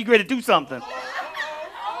bend down like you ready to do something?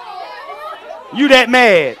 You that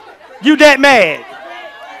mad. You that mad.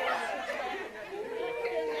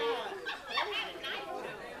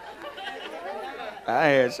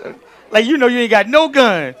 Like you ain't got no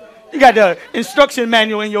gun. You got the instruction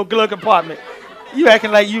manual in your glove compartment. You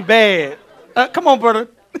acting like you bad. Come on, brother.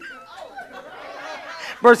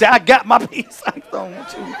 Brother said, I got my piece. I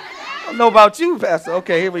don't know about you, Pastor.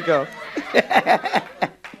 Okay, here we go.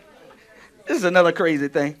 This is another crazy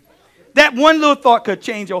thing. That one little thought could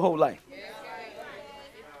change your whole life.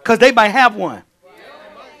 Because they might have one.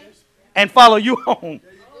 and follow you home.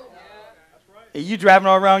 And you driving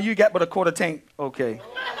all around, you got but a quarter tank. Okay.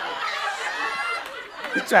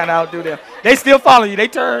 You're trying to outdo them. They still follow you. They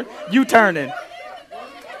turn, you turning.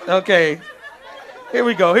 Okay. Here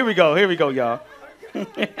we go, y'all.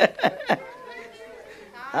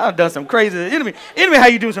 I've done some crazy. Enemy, how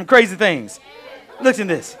you do some crazy things. Listen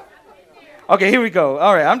to this. Okay, here we go.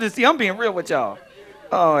 All right, I'm being real with y'all.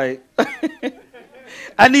 All right.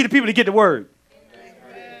 I need the people to get the word.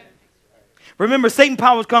 Remember, Satan's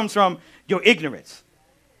power comes from your ignorance.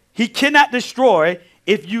 He cannot destroy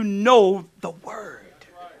if you know the word.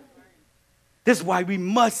 This is why we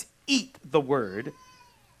must eat the word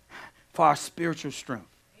for our spiritual strength.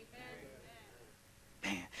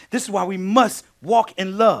 Man, this is why we must walk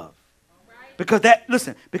in love. Because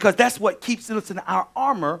that's what keeps our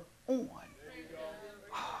armor on.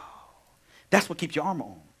 Oh, that's what keeps your armor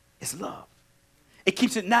on. It's love. It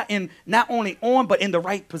keeps it not only on, but in the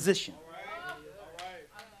right position.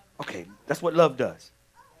 Okay, that's what love does.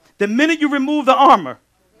 The minute you remove the armor,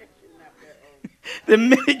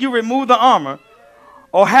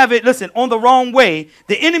 or have it, on the wrong way,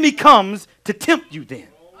 the enemy comes to tempt you then.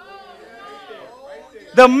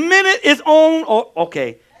 The minute it's on, or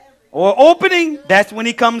opening, that's when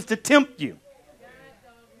he comes to tempt you.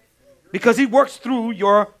 Because he works through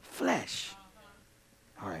your flesh.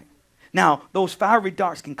 All right. Now, those fiery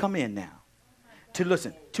darts can come in now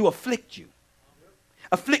to afflict you.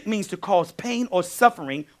 Afflict means to cause pain or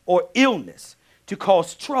suffering or illness, to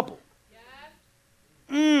cause trouble.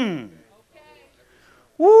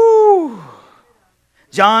 Woo.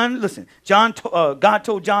 God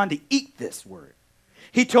told John to eat this word.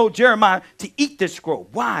 He told Jeremiah to eat this scroll.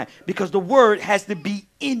 Why? Because the word has to be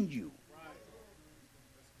in you.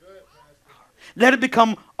 Let it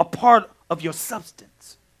become a part of your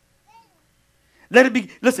substance. Let it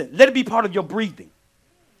be part of your breathing.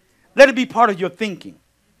 Let it be part of your thinking.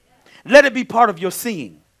 Let it be part of your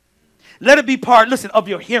seeing. Let it be part, of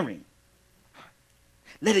your hearing.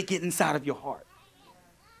 Let it get inside of your heart.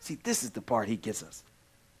 See, this is the part he gives us.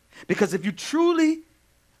 Because if you truly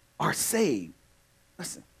are saved,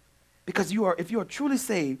 if you are truly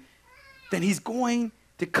saved, then he's going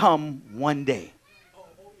to come one day.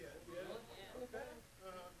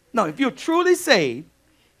 No, if you're truly saved,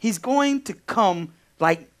 he's going to come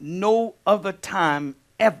like no other time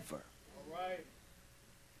ever.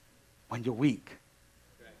 When you're weak,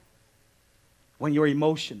 when you're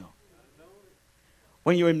emotional,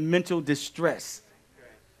 when you're in mental distress,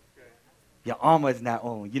 your armor is not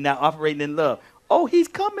on. You're not operating in love. Oh, he's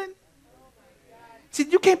coming. See,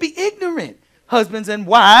 you can't be ignorant, husbands and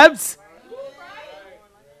wives.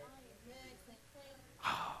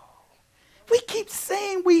 Oh, we keep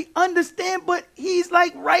saying we understand, but he's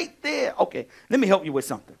like right there. Okay, let me help you with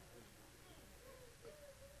something.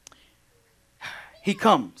 He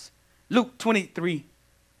comes. Luke 22,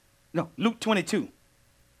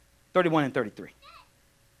 31 and 33.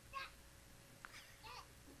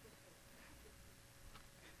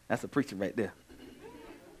 That's a preacher right there.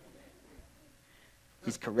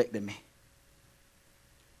 He's correcting me.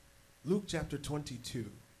 Luke chapter 22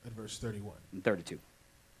 and verse 31. And 32.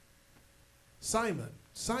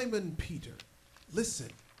 Simon Peter, listen.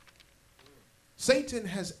 Satan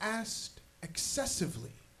has asked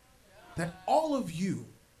excessively that all of you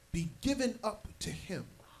be given up to him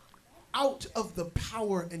out of the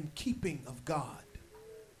power and keeping of God.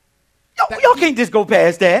 Y'all can't just go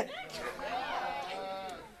past that.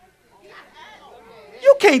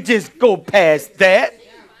 You can't just go past that.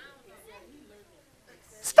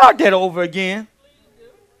 Start that over again.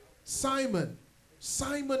 Simon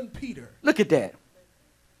Peter. Look at that.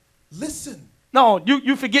 Listen. No,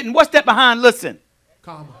 you forgetting. What's that behind listen?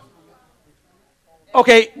 Comma.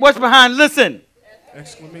 Okay, what's behind listen?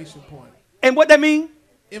 Exclamation point. And what that mean?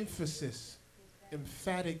 Emphasis.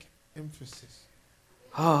 Emphatic emphasis.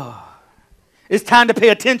 It's time to pay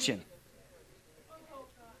attention.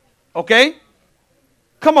 Okay?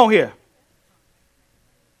 Come on here.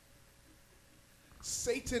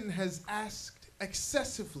 Satan has asked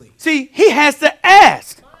excessively. See, he has to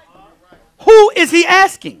ask. Who is he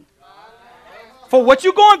asking? For what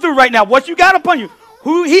you're going through right now, what you got upon you.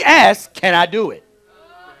 Who he asks, can I do it?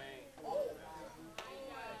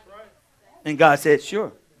 And God said,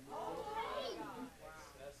 sure.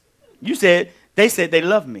 They said they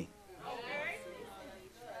love me.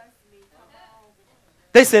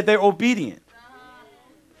 They said they're obedient.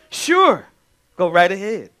 Sure, go right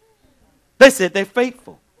ahead. They said they're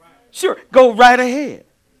faithful. Sure, go right ahead.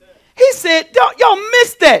 He said, y'all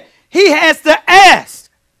missed that. He has to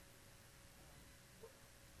ask.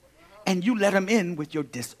 And you let him in with your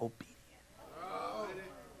disobedience.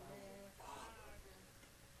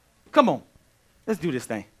 Come on. Let's do this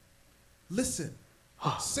thing. Listen,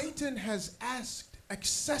 Satan has asked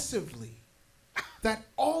excessively that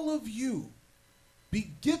all of you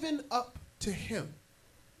be given up to him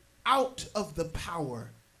out of the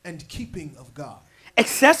power and keeping of God.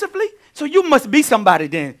 Excessively? So you must be somebody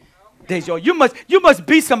then, Dejo. You must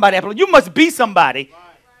be somebody, Apple. You must be somebody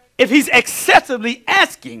if he's excessively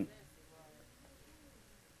asking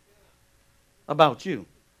about you.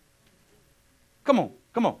 Come on,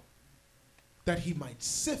 come on. That he might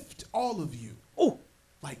sift all of you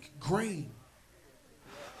like grain.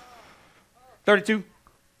 32.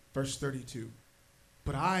 Verse 32.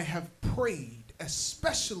 But I have prayed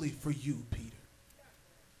especially for you, Peter,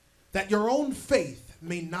 that your own faith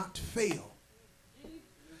may not fail.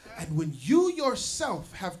 And when you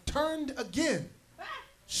yourself have turned again,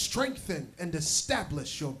 strengthen and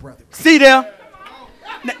establish your brethren. See there?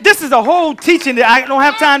 Now, this is a whole teaching that I don't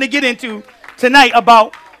have time to get into tonight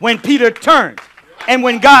about when Peter turned and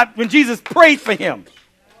when Jesus prayed for him.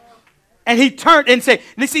 And he turned and said,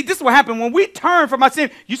 and see, this is what happened. When we turn from our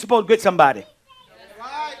sin, you're supposed to get somebody.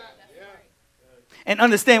 And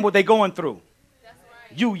understand what they're going through.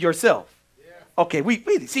 You yourself. Okay, we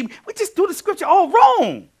just do the scripture all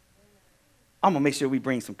wrong. I'm going to make sure we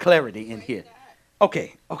bring some clarity in here.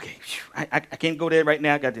 Okay. I can't go there right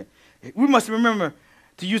now. We must remember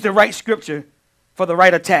to use the right scripture for the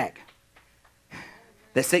right attack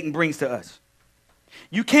that Satan brings to us.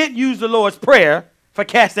 You can't use the Lord's Prayer for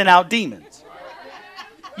casting out demons.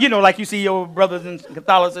 You know, like you see your brothers in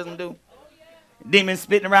Catholicism do. Demons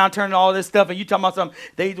spitting around, turning all this stuff, and you talking about something.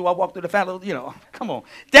 They do. I walk through the fallow. You know, come on.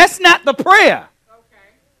 That's not the prayer.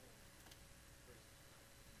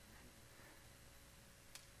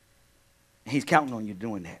 He's counting on you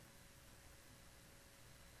doing that.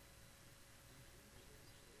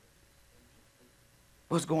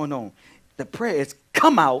 What's going on? The prayer is,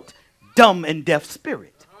 come out, dumb and deaf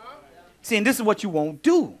spirit. See, and this is what you won't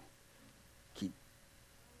do.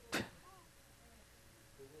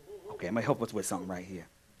 Okay, I'm going to help us with something right here.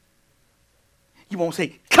 You won't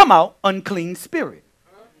say, come out, unclean spirit.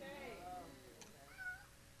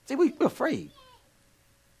 See, we're afraid.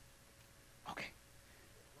 Okay,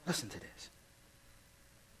 listen to this.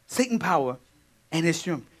 Satan power and his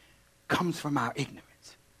strength comes from our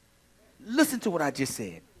ignorance. Listen to what I just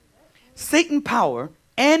said. Satan power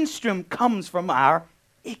and strength comes from our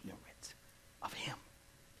ignorance of him.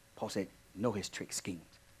 Paul said, know his trick schemes,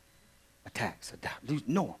 attacks,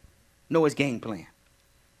 know him. Know his game plan.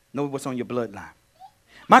 Know what's on your bloodline.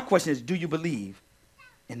 My question is, do you believe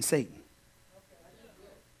in Satan?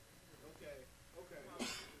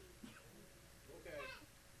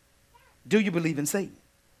 Do you believe in Satan?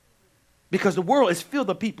 Because the world is filled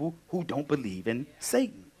with people who don't believe in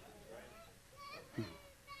Satan.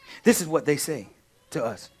 This is what they say to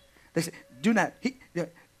us. They say, do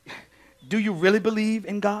you really believe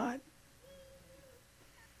in God?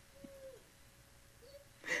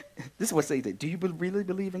 This is what they say. Do you really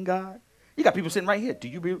believe in God? You got people sitting right here. Do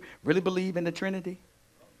you really believe in the Trinity?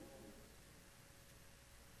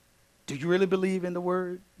 Do you really believe in the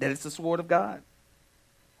Word? That it's the sword of God?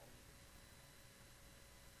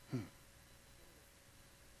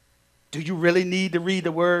 Do you really need to read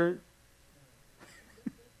the Word?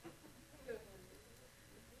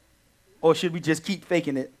 Or should we just keep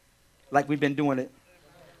faking it like we've been doing it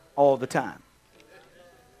all the time?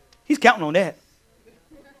 He's counting on that.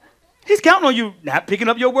 He's counting on you not picking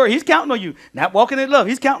up your word. He's counting on you not walking in love.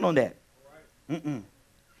 He's counting on that.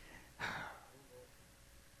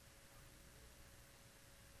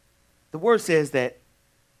 The word says that,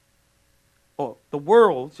 or the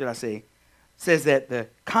world, should I say, says that the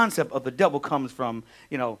concept of the devil comes from,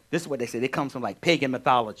 this is what they say. It comes from like pagan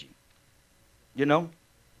mythology. You know,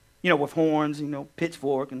 with horns,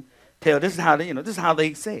 pitchfork and tail. This is how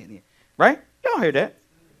they say it, right? Y'all hear that?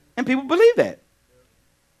 And people believe that.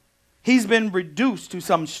 He's been reduced to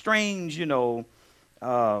some strange,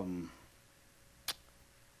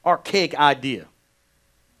 archaic idea.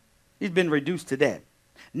 He's been reduced to that.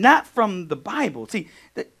 Not from the Bible. See,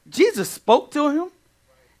 Jesus spoke to him.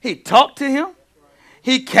 He talked to him.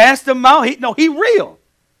 He cast him out. He real.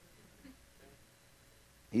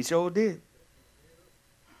 He sure did.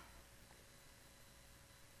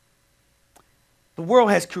 The world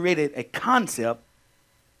has created a concept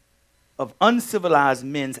of uncivilized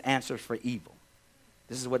men's answers for evil.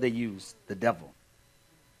 This is what they use, the devil.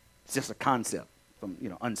 It's just a concept from,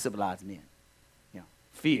 uncivilized men.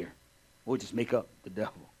 Fear. We'll just make up the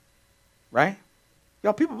devil. Right?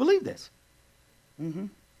 Y'all, people believe this.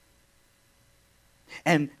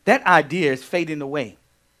 And that idea is fading away.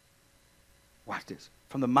 Watch this.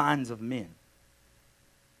 From the minds of men.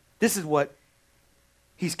 This is what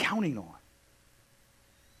he's counting on.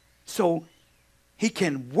 So he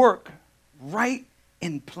can work right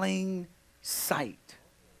in plain sight.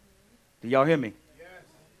 Do y'all hear me? Yes.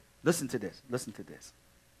 Listen to this. Listen to this.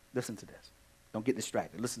 Listen to this. Don't get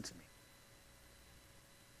distracted. Listen to me.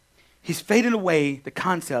 He's fading away the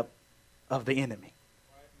concept of the enemy.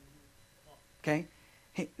 Okay?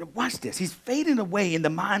 Hey, watch this. He's fading away in the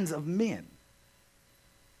minds of men.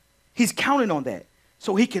 He's counting on that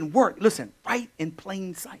so he can work, listen, right in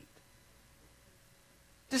plain sight.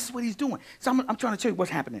 This is what he's doing. So I'm trying to tell you what's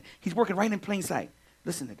happening. He's working right in plain sight.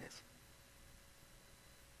 Listen to this.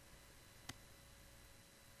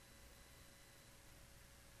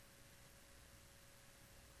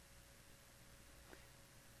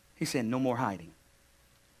 He said, no more hiding.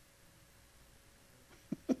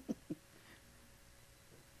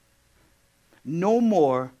 No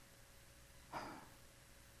more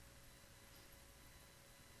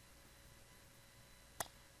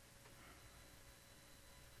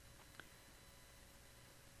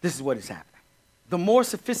this is what is happening. The more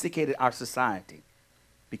sophisticated our society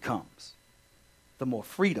becomes, the more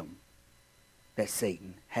freedom that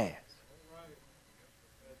Satan has.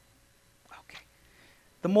 Okay.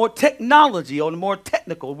 The more technology or the more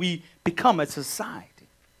technical we become as society,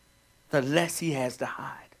 the less he has to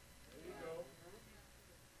hide.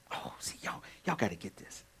 Oh, see, y'all got to get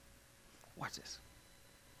this. Watch this.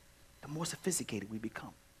 The more sophisticated we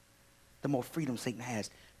become, the more freedom Satan has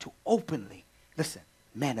to openly, listen,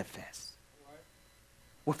 manifest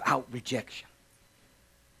without rejection.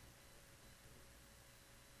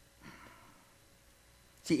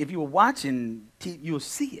 See, if you were watching, you'll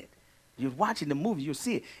see it. If you're watching the movie, you'll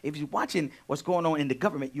see it. If you're watching what's going on in the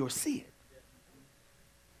government, you'll see it.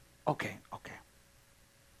 Okay.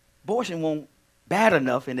 Abortion won't bad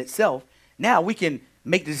enough in itself. Now we can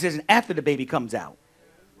make the decision after the baby comes out.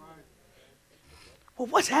 Well,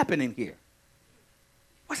 what's happening here?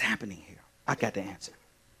 What's happening here? I got the answer.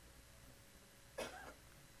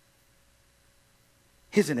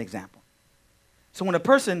 Here's an example. So when a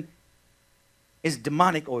person is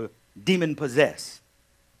demonic or demon possessed,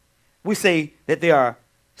 we say that they are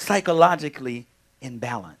psychologically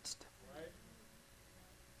imbalanced.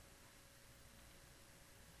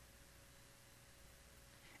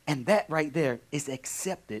 And that right there is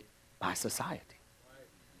accepted by society.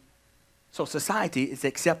 So society is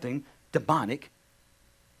accepting demonic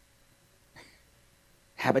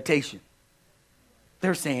habitation.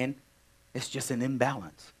 They're saying it's just an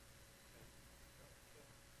imbalance.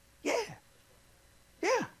 Yeah.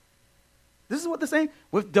 This is what they're saying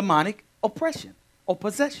with demonic oppression or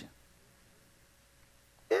possession.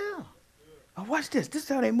 Yeah. Now watch this. This is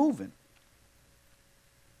how they're moving.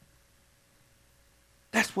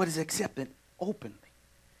 That's what is accepted openly.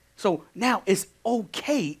 So now it's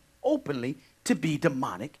okay openly to be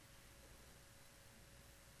demonically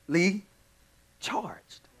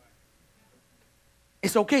charged.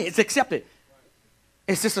 It's okay. It's accepted.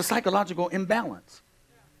 It's just a psychological imbalance.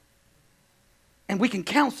 And we can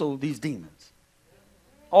counsel these demons.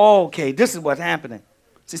 Okay, this is what's happening.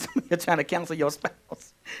 See, some of you are trying to counsel your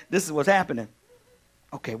spouse. This is what's happening.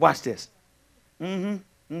 Okay, watch this.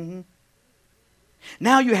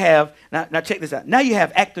 Now you have, now check this out. Now you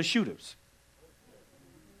have active shooters.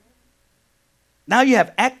 Now you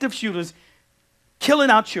have active shooters killing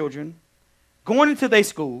our children, going into their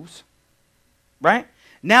schools, right?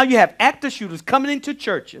 Now you have active shooters coming into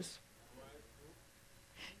churches,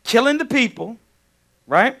 killing the people,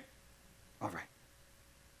 right? All right.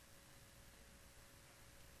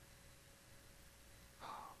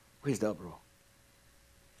 Where's the uproar?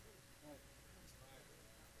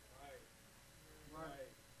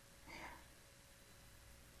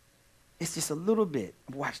 It's just a little bit.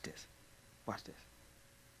 Watch this. Watch this.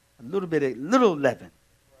 A little bit, a little leaven.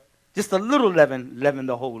 Just a little leaven, leaven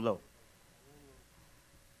the whole loaf.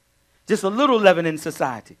 Just a little leaven in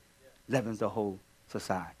society leavens the whole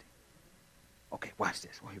society. Okay, watch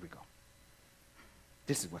this. Well, here we go.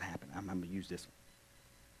 This is what happened. I'm going to use this one.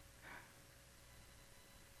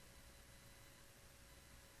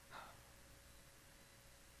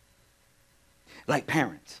 Like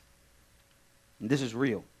parents. And this is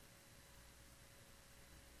real.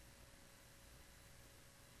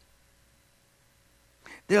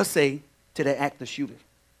 They'll say to the active shooter,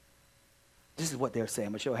 this is what they'll say.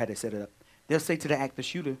 I'm going to show you how they set it up. They'll say to the active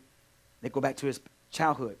shooter, they go back to his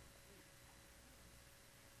childhood.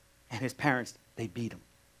 And his parents, they beat him.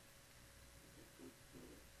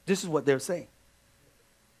 This is what they'll say.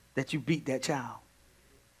 That you beat that child.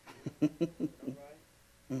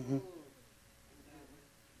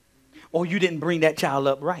 Or you didn't bring that child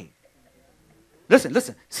up right.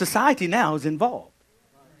 Listen. Society now is involved.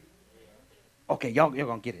 Okay, y'all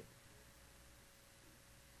going to get it.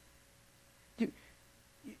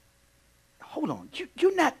 Hold on.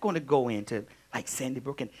 You're not going to go into like Sandy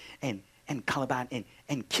Brook and Columbine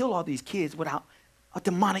and kill all these kids without a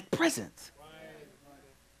demonic presence.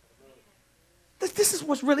 This is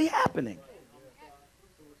what's really happening.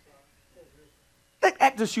 That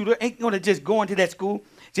active shooter ain't going to just go into that school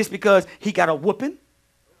just because he got a whooping.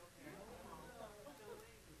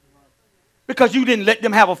 Because you didn't let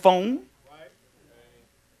them have a phone.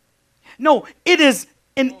 No, it is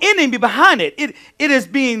an enemy behind it. It is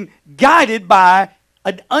being guided by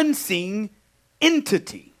an unseen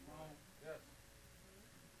entity.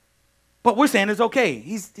 But we're saying it's okay.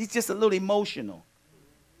 He's just a little emotional.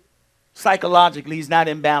 Psychologically, he's not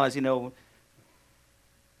in balance, you know.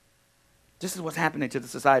 This is what's happening to the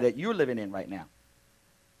society that you're living in right now.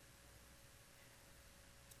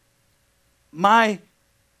 My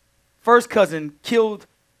first cousin killed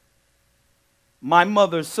my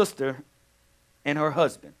mother's sister and her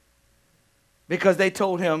husband because they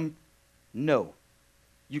told him, no,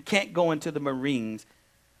 you can't go into the Marines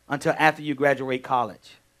until after you graduate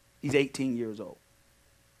college. He's 18 years old.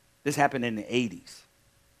 This happened in the 80s.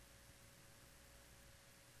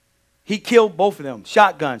 He killed both of them,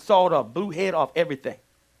 shotgun, sawed off, blew head off, everything,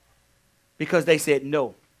 because they said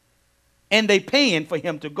no. And they paying for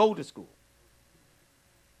him to go to school.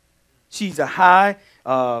 She's a high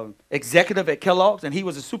executive at Kellogg's, and he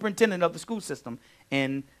was a superintendent of the school system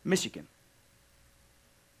in Michigan.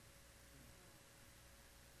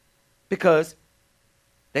 Because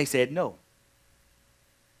they said no.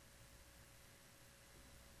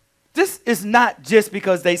 This is not just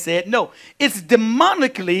because they said no. It's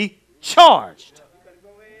demonically charged.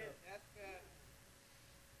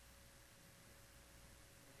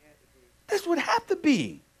 This would have to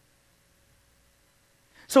be.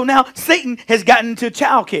 So now Satan has gotten into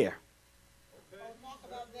child care.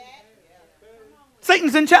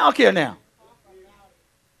 Satan's in child care now.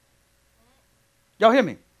 Y'all hear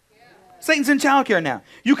me? Satan's in child care now.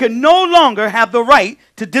 You can no longer have the right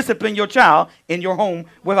to discipline your child in your home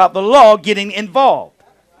without the law getting involved.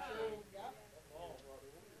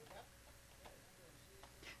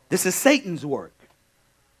 This is Satan's work.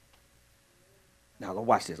 Now,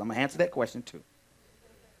 watch this. I'm going to answer that question too.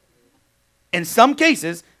 In some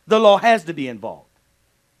cases, the law has to be involved.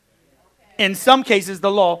 In some cases,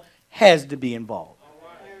 the law has to be involved.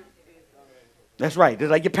 That's right. They're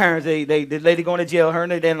like your parents. The lady going to jail, her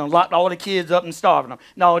and they locked all the kids up and starving them.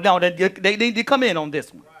 No, they need to come in on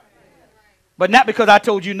this one. But not because I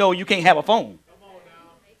told you, no, you can't have a phone.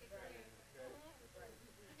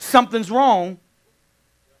 Something's wrong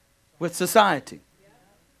with society.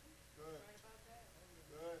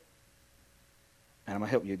 And I'm going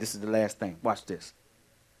to help you. This is the last thing. Watch this.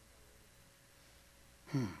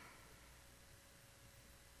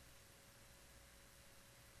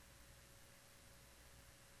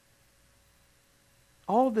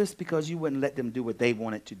 All this because you wouldn't let them do what they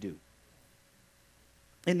wanted to do.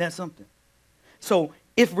 Isn't that something? So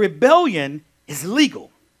if rebellion is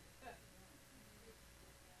legal.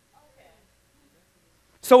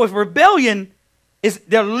 So if rebellion is,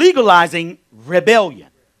 they're legalizing rebellion.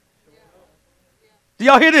 Do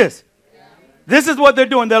y'all hear this? This is what they're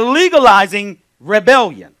doing. They're legalizing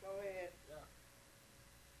rebellion.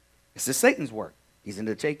 This is Satan's work. He's in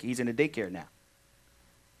the daycare now.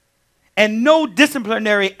 And no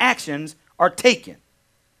disciplinary actions are taken.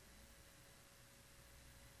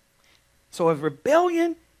 So if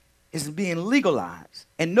rebellion is being legalized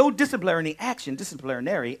and no disciplinary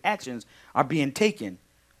actions are being taken,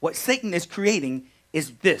 what Satan is creating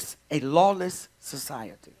is this, a lawless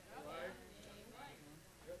society.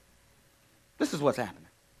 This is what's happening.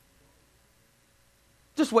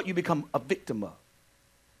 Just what you become a victim of.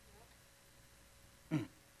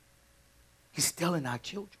 He's stealing our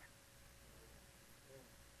children.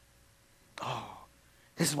 Oh,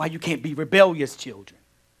 this is why you can't be rebellious children.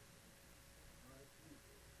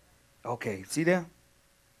 Okay, see there?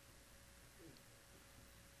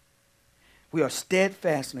 We are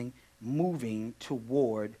steadfastly moving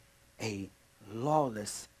toward a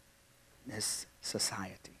lawlessness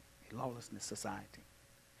society. A lawlessness society.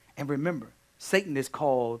 And remember, Satan is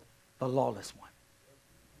called the lawless one.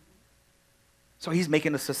 So he's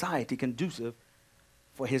making a society conducive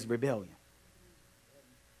for his rebellion.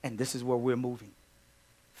 And this is where we're moving.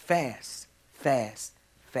 Fastly.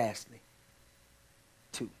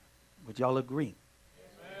 Too. Would y'all agree?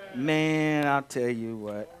 Amen. Man, I'll tell you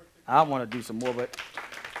what. I want to do some more, but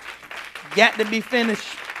got to be finished.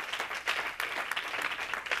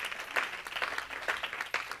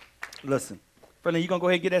 Listen, Friendly, you going to go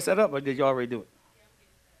ahead and get that set up, or did you already do it?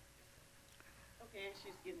 Okay, and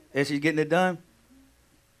she's getting it. And she's getting it done?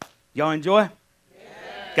 Y'all enjoy?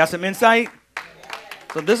 Got some insight?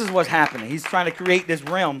 So this is what's happening. He's trying to create this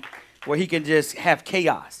realm where he can just have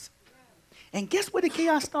chaos. And guess where the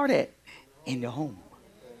chaos started at? In the home.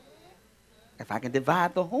 If I can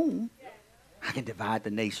divide the home, I can divide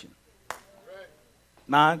the nation.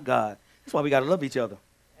 My God. That's why we got to love each other.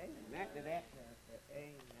 Amen to that, Pastor.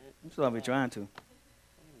 Amen. That's what we're trying to. Amen.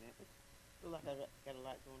 Look like I got a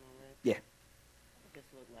lot going on, right? Yeah. Just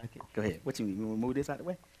look like it. Go ahead. What you mean? You want to move this out of the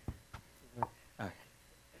way? All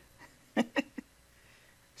right.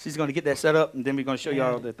 She's going to get that set up, and then we're going to show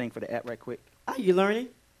y'all the thing for the app right quick. Are you learning?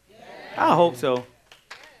 I hope so.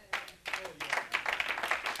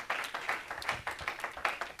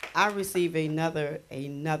 I receive another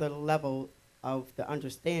level of the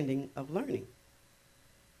understanding of learning.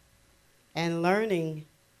 And learning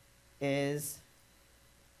and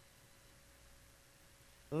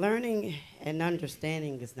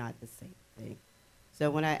understanding is not the same thing. So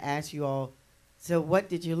when I ask you all, so what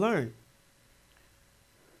did you learn?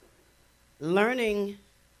 Learning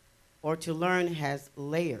or to learn has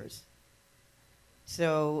layers.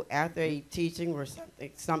 So after a teaching or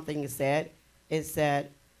something is said, it's said,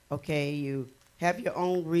 okay, you have your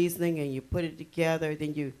own reasoning and you put it together,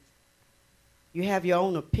 then you have your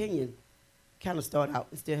own opinion. Kind of start out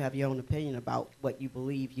and still have your own opinion about what you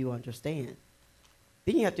believe you understand.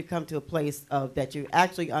 Then you have to come to a place of that you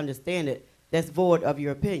actually understand it that's void of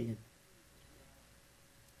your opinion.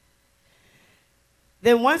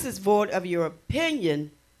 Then once it's void of your opinion,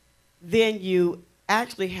 then you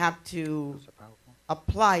actually have to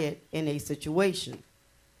apply it in a situation.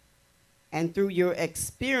 And through your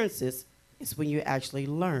experiences is when you actually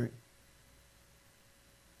learn.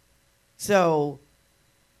 So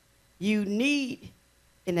you need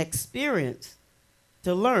an experience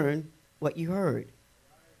to learn what you heard.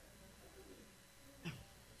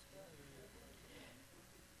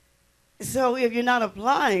 So if you're not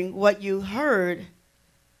applying what you heard,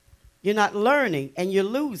 you're not learning and you're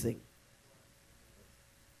losing.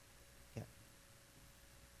 Yeah.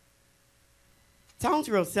 Sounds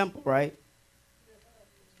real simple, right?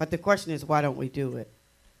 But the question is, why don't we do it?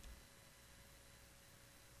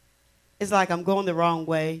 It's like I'm going the wrong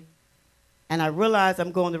way, and I realize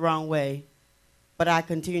I'm going the wrong way, but I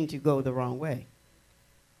continue to go the wrong way.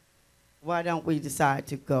 Why don't we decide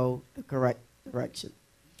to go the correct direction?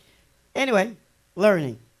 Anyway,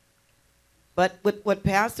 learning. But with what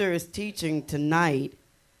Pastor is teaching tonight,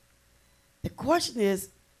 the question is,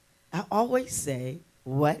 I always say,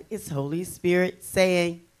 what is Holy Spirit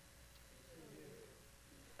saying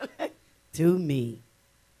to me?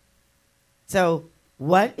 So,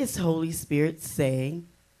 what is Holy Spirit saying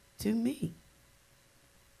to me?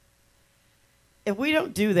 If we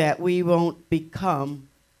don't do that, we won't become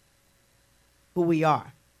who we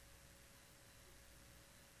are.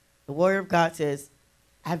 The Word of God says,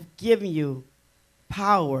 I've given you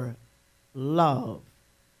power, love,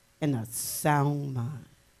 and a sound mind.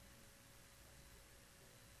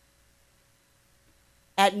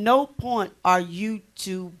 At no point are you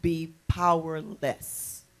to be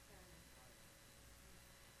powerless.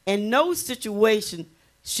 In no situation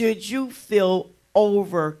should you feel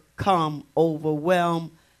overcome,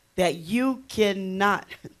 overwhelmed, that you cannot.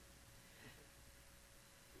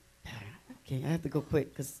 Okay, I have to go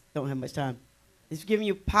quick because I don't have much time. It's giving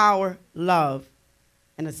you power, love,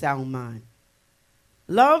 and a sound mind.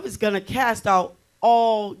 Love is going to cast out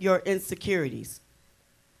all your insecurities.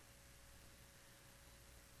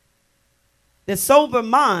 The sober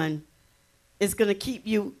mind is going to keep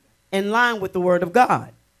you in line with the Word of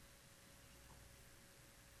God.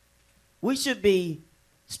 We should be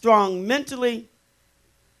strong mentally,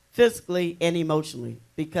 physically, and emotionally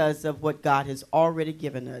because of what God has already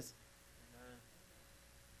given us.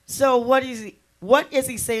 So what is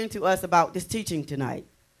he saying to us about this teaching tonight?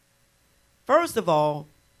 First of all,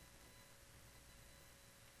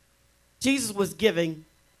 Jesus was given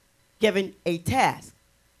a task.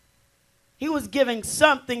 He was given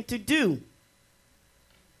something to do.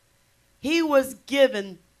 He was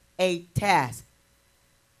given a task.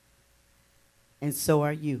 And so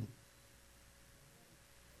are you.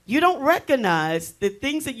 You don't recognize the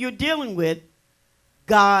things that you're dealing with.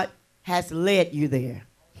 God has led you there.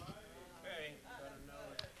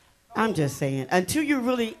 I'm just saying, until you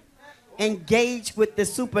really engage with the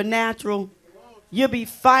supernatural, you'll be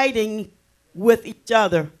fighting with each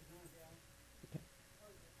other.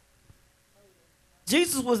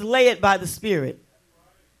 Jesus was led by the Spirit.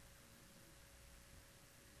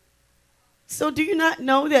 So do you not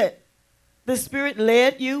know that the Spirit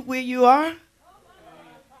led you where you are?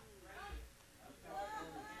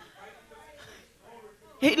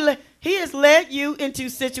 He has led you into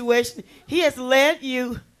situations. He has led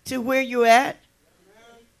you to where you're at.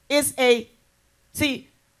 See,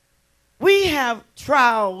 we have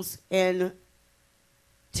trials and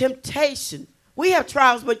temptation. We have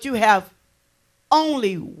trials, but you have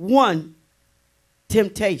only one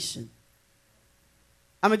temptation.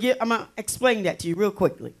 I'm gonna explain that to you real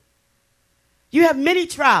quickly. You have many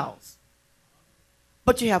trials,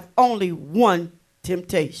 but you have only one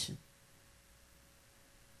temptation.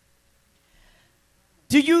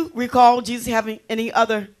 Do you recall Jesus having any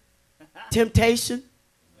other temptation?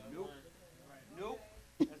 Nope.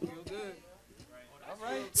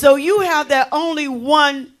 So you have that only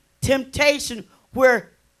one temptation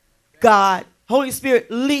where God, Holy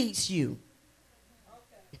Spirit, leads you.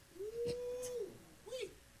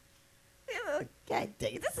 God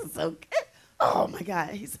dang, this is so good. Oh my God,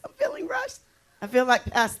 I'm feeling rushed. I feel like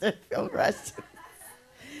Pastor, I feel rushed.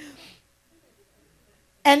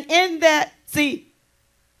 And in that, see,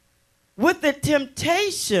 with the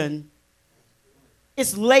temptation,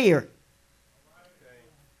 it's layered.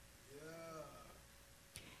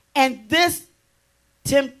 And this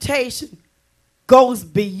temptation goes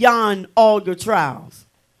beyond all your trials.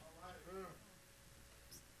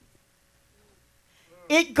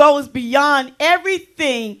 It goes beyond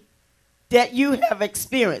everything that you have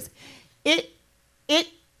experienced. It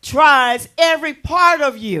tries every part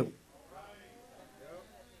of you.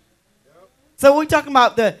 So we're talking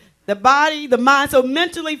about the body, the mind, so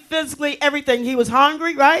mentally, physically, everything. He was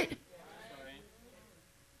hungry, right?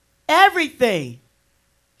 Everything.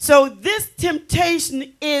 So this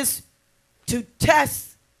temptation is to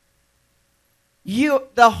test you,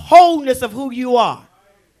 the wholeness of who you are.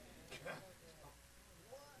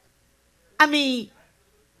 I mean,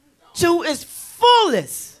 to its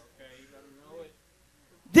fullest.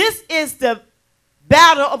 This is the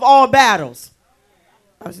battle of all battles.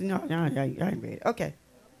 I said, no, I ain't ready. Okay.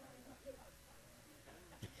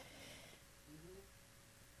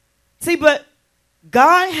 See, but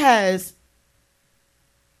God has,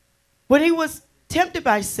 when he was tempted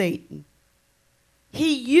by Satan,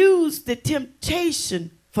 he used the temptation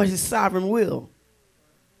for his sovereign will.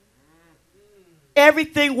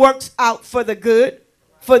 Everything works out for the good,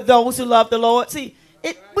 for those who love the Lord. See,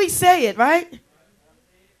 we say it, right?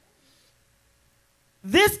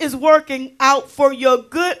 This is working out for your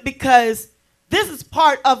good because this is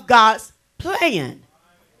part of God's plan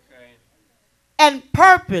and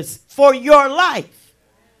purpose for your life.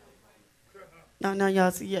 No,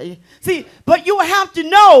 y'all see, yeah. See, but you have to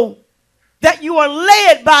know that you are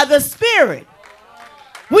led by the Spirit.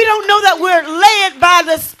 We don't know that we're led by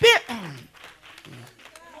the Spirit.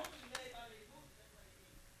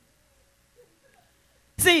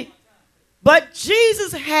 See, but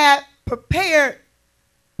Jesus had prepared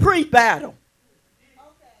pre-battle.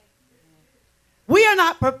 We are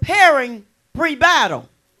not preparing pre-battle.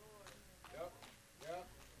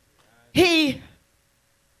 He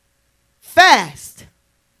fasted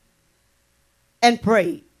and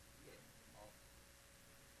prayed.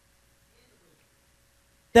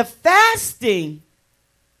 The fasting,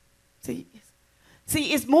 see,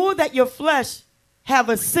 it's more that your flesh have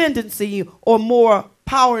ascendancy or more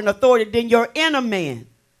power and authority than your inner man,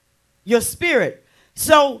 your spirit.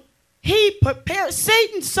 So he prepared.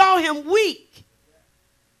 Satan saw him weak,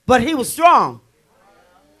 but he was strong.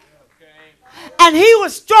 And he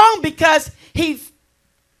was strong because he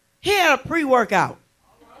had a pre-workout.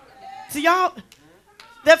 See, y'all,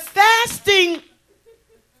 the fasting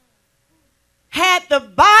had the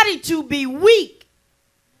body to be weak.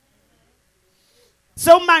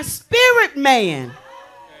 So my spirit man,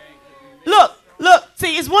 look,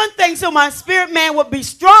 see, it's one thing so my spirit man would be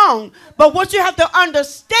strong, but what you have to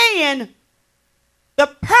understand, the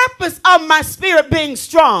purpose of my spirit being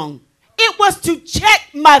strong, it was to check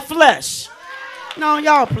my flesh. No,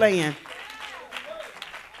 y'all playing.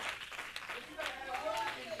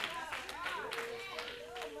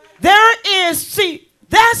 There is, see,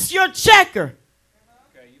 that's your checker.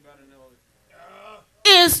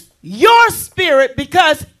 Is your spirit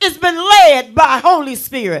because it's been led by Holy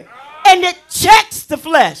Spirit. And it checks the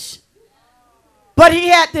flesh. But he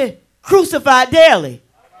had to crucify daily.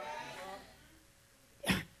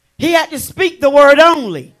 He had to speak the word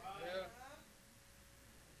only.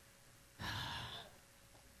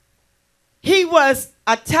 He was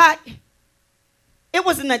attacked. It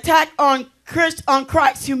was an attack on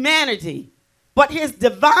Christ's humanity. But his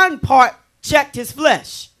divine part checked his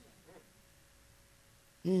flesh.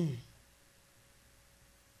 Okay.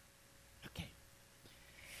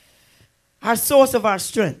 Our source of our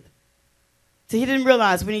strength. See, he didn't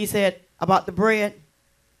realize when he said about the bread,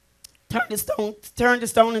 turn the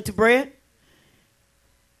stone into bread.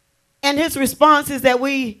 And his response is that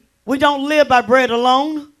we don't live by bread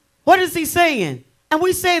alone. What is he saying? And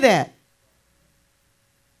we say that.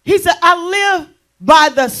 He said, I live by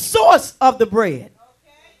the source of the bread,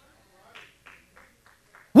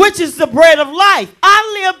 which is the bread of life.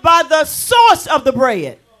 I live by the source of the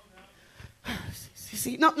bread.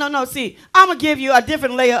 See, no. See, I'm going to give you a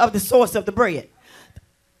different layer of the source of the bread.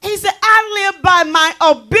 He said, I live by my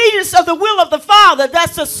obedience of the will of the Father.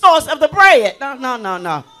 That's the source of the bread.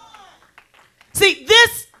 No. See,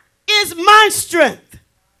 this is my strength.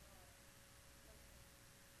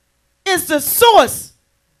 It's the source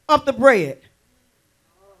of the bread.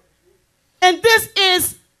 And this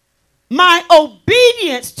is my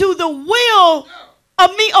obedience to the will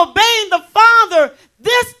of me obeying the Father.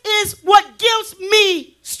 This is what gives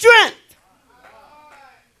me strength.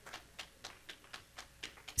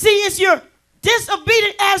 See, it's your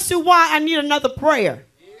disobedience as to why I need another prayer.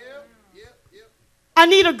 I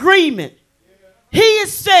need agreement. He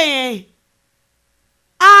is saying,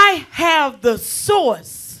 I have the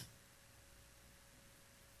source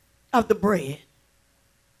of the bread,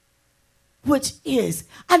 which is,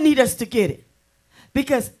 I need us to get it.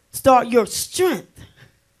 Because start your strength.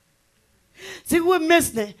 See, we're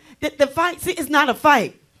missing it. The fight, see, it's not a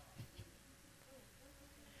fight.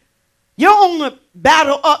 Your only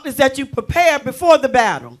battle up is that you prepare before the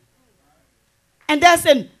battle. And that's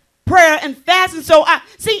in prayer and fasting. So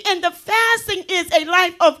and the fasting is a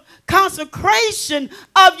life of consecration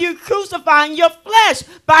of you crucifying your flesh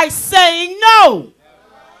by saying no.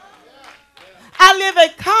 I live a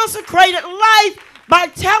consecrated life by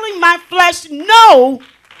telling my flesh no,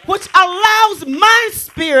 which allows my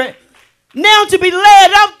spirit now to be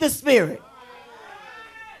led of the Spirit.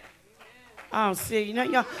 Oh, see,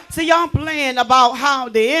 y'all playing about how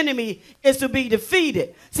the enemy is to be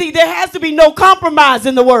defeated. See, there has to be no compromise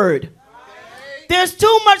in the word. There's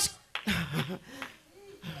too much.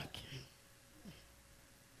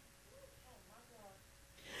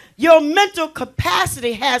 Your mental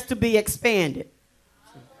capacity has to be expanded.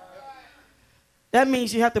 That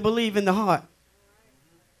means you have to believe in the heart.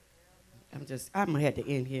 I'm going to have to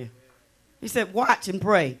end here. He said, watch and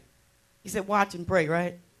pray. He said, watch and pray,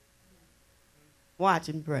 right? Watch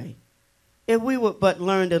and pray. If we would but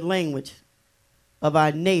learn the language of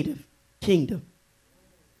our native kingdom.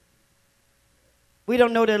 We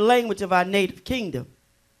don't know the language of our native kingdom,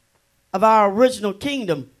 of our original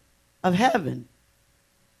kingdom of heaven.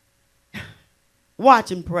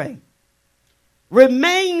 Watch and pray.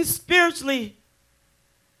 Remain spiritually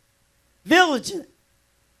vigilant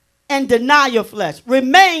and deny your flesh.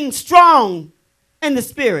 Remain strong in the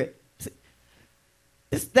spirit.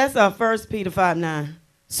 That's our 1 Peter 5:9.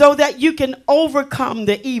 So that you can overcome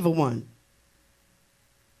the evil one.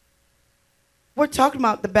 We're talking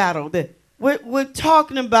about the battle. We're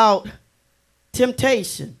talking about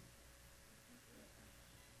temptation.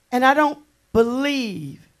 And I don't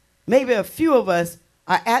believe maybe a few of us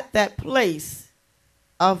are at that place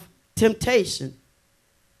of temptation.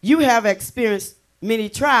 You have experienced many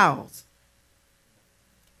trials,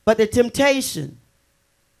 but the temptation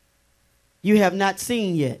you have not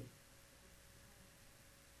seen yet.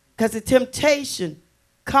 Because the temptation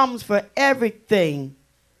comes for everything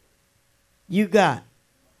you got.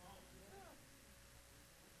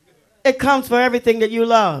 It comes for everything that you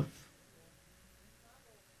love.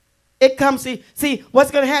 It comes, see, what's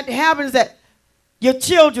going to have to happen is that your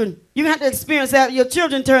children, you have to experience that your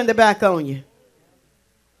children turn their back on you.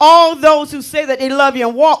 All those who say that they love you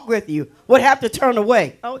and walk with you would have to turn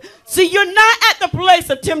away. See, you're not at the place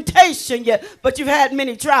of temptation yet, but you've had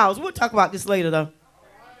many trials. We'll talk about this later, though.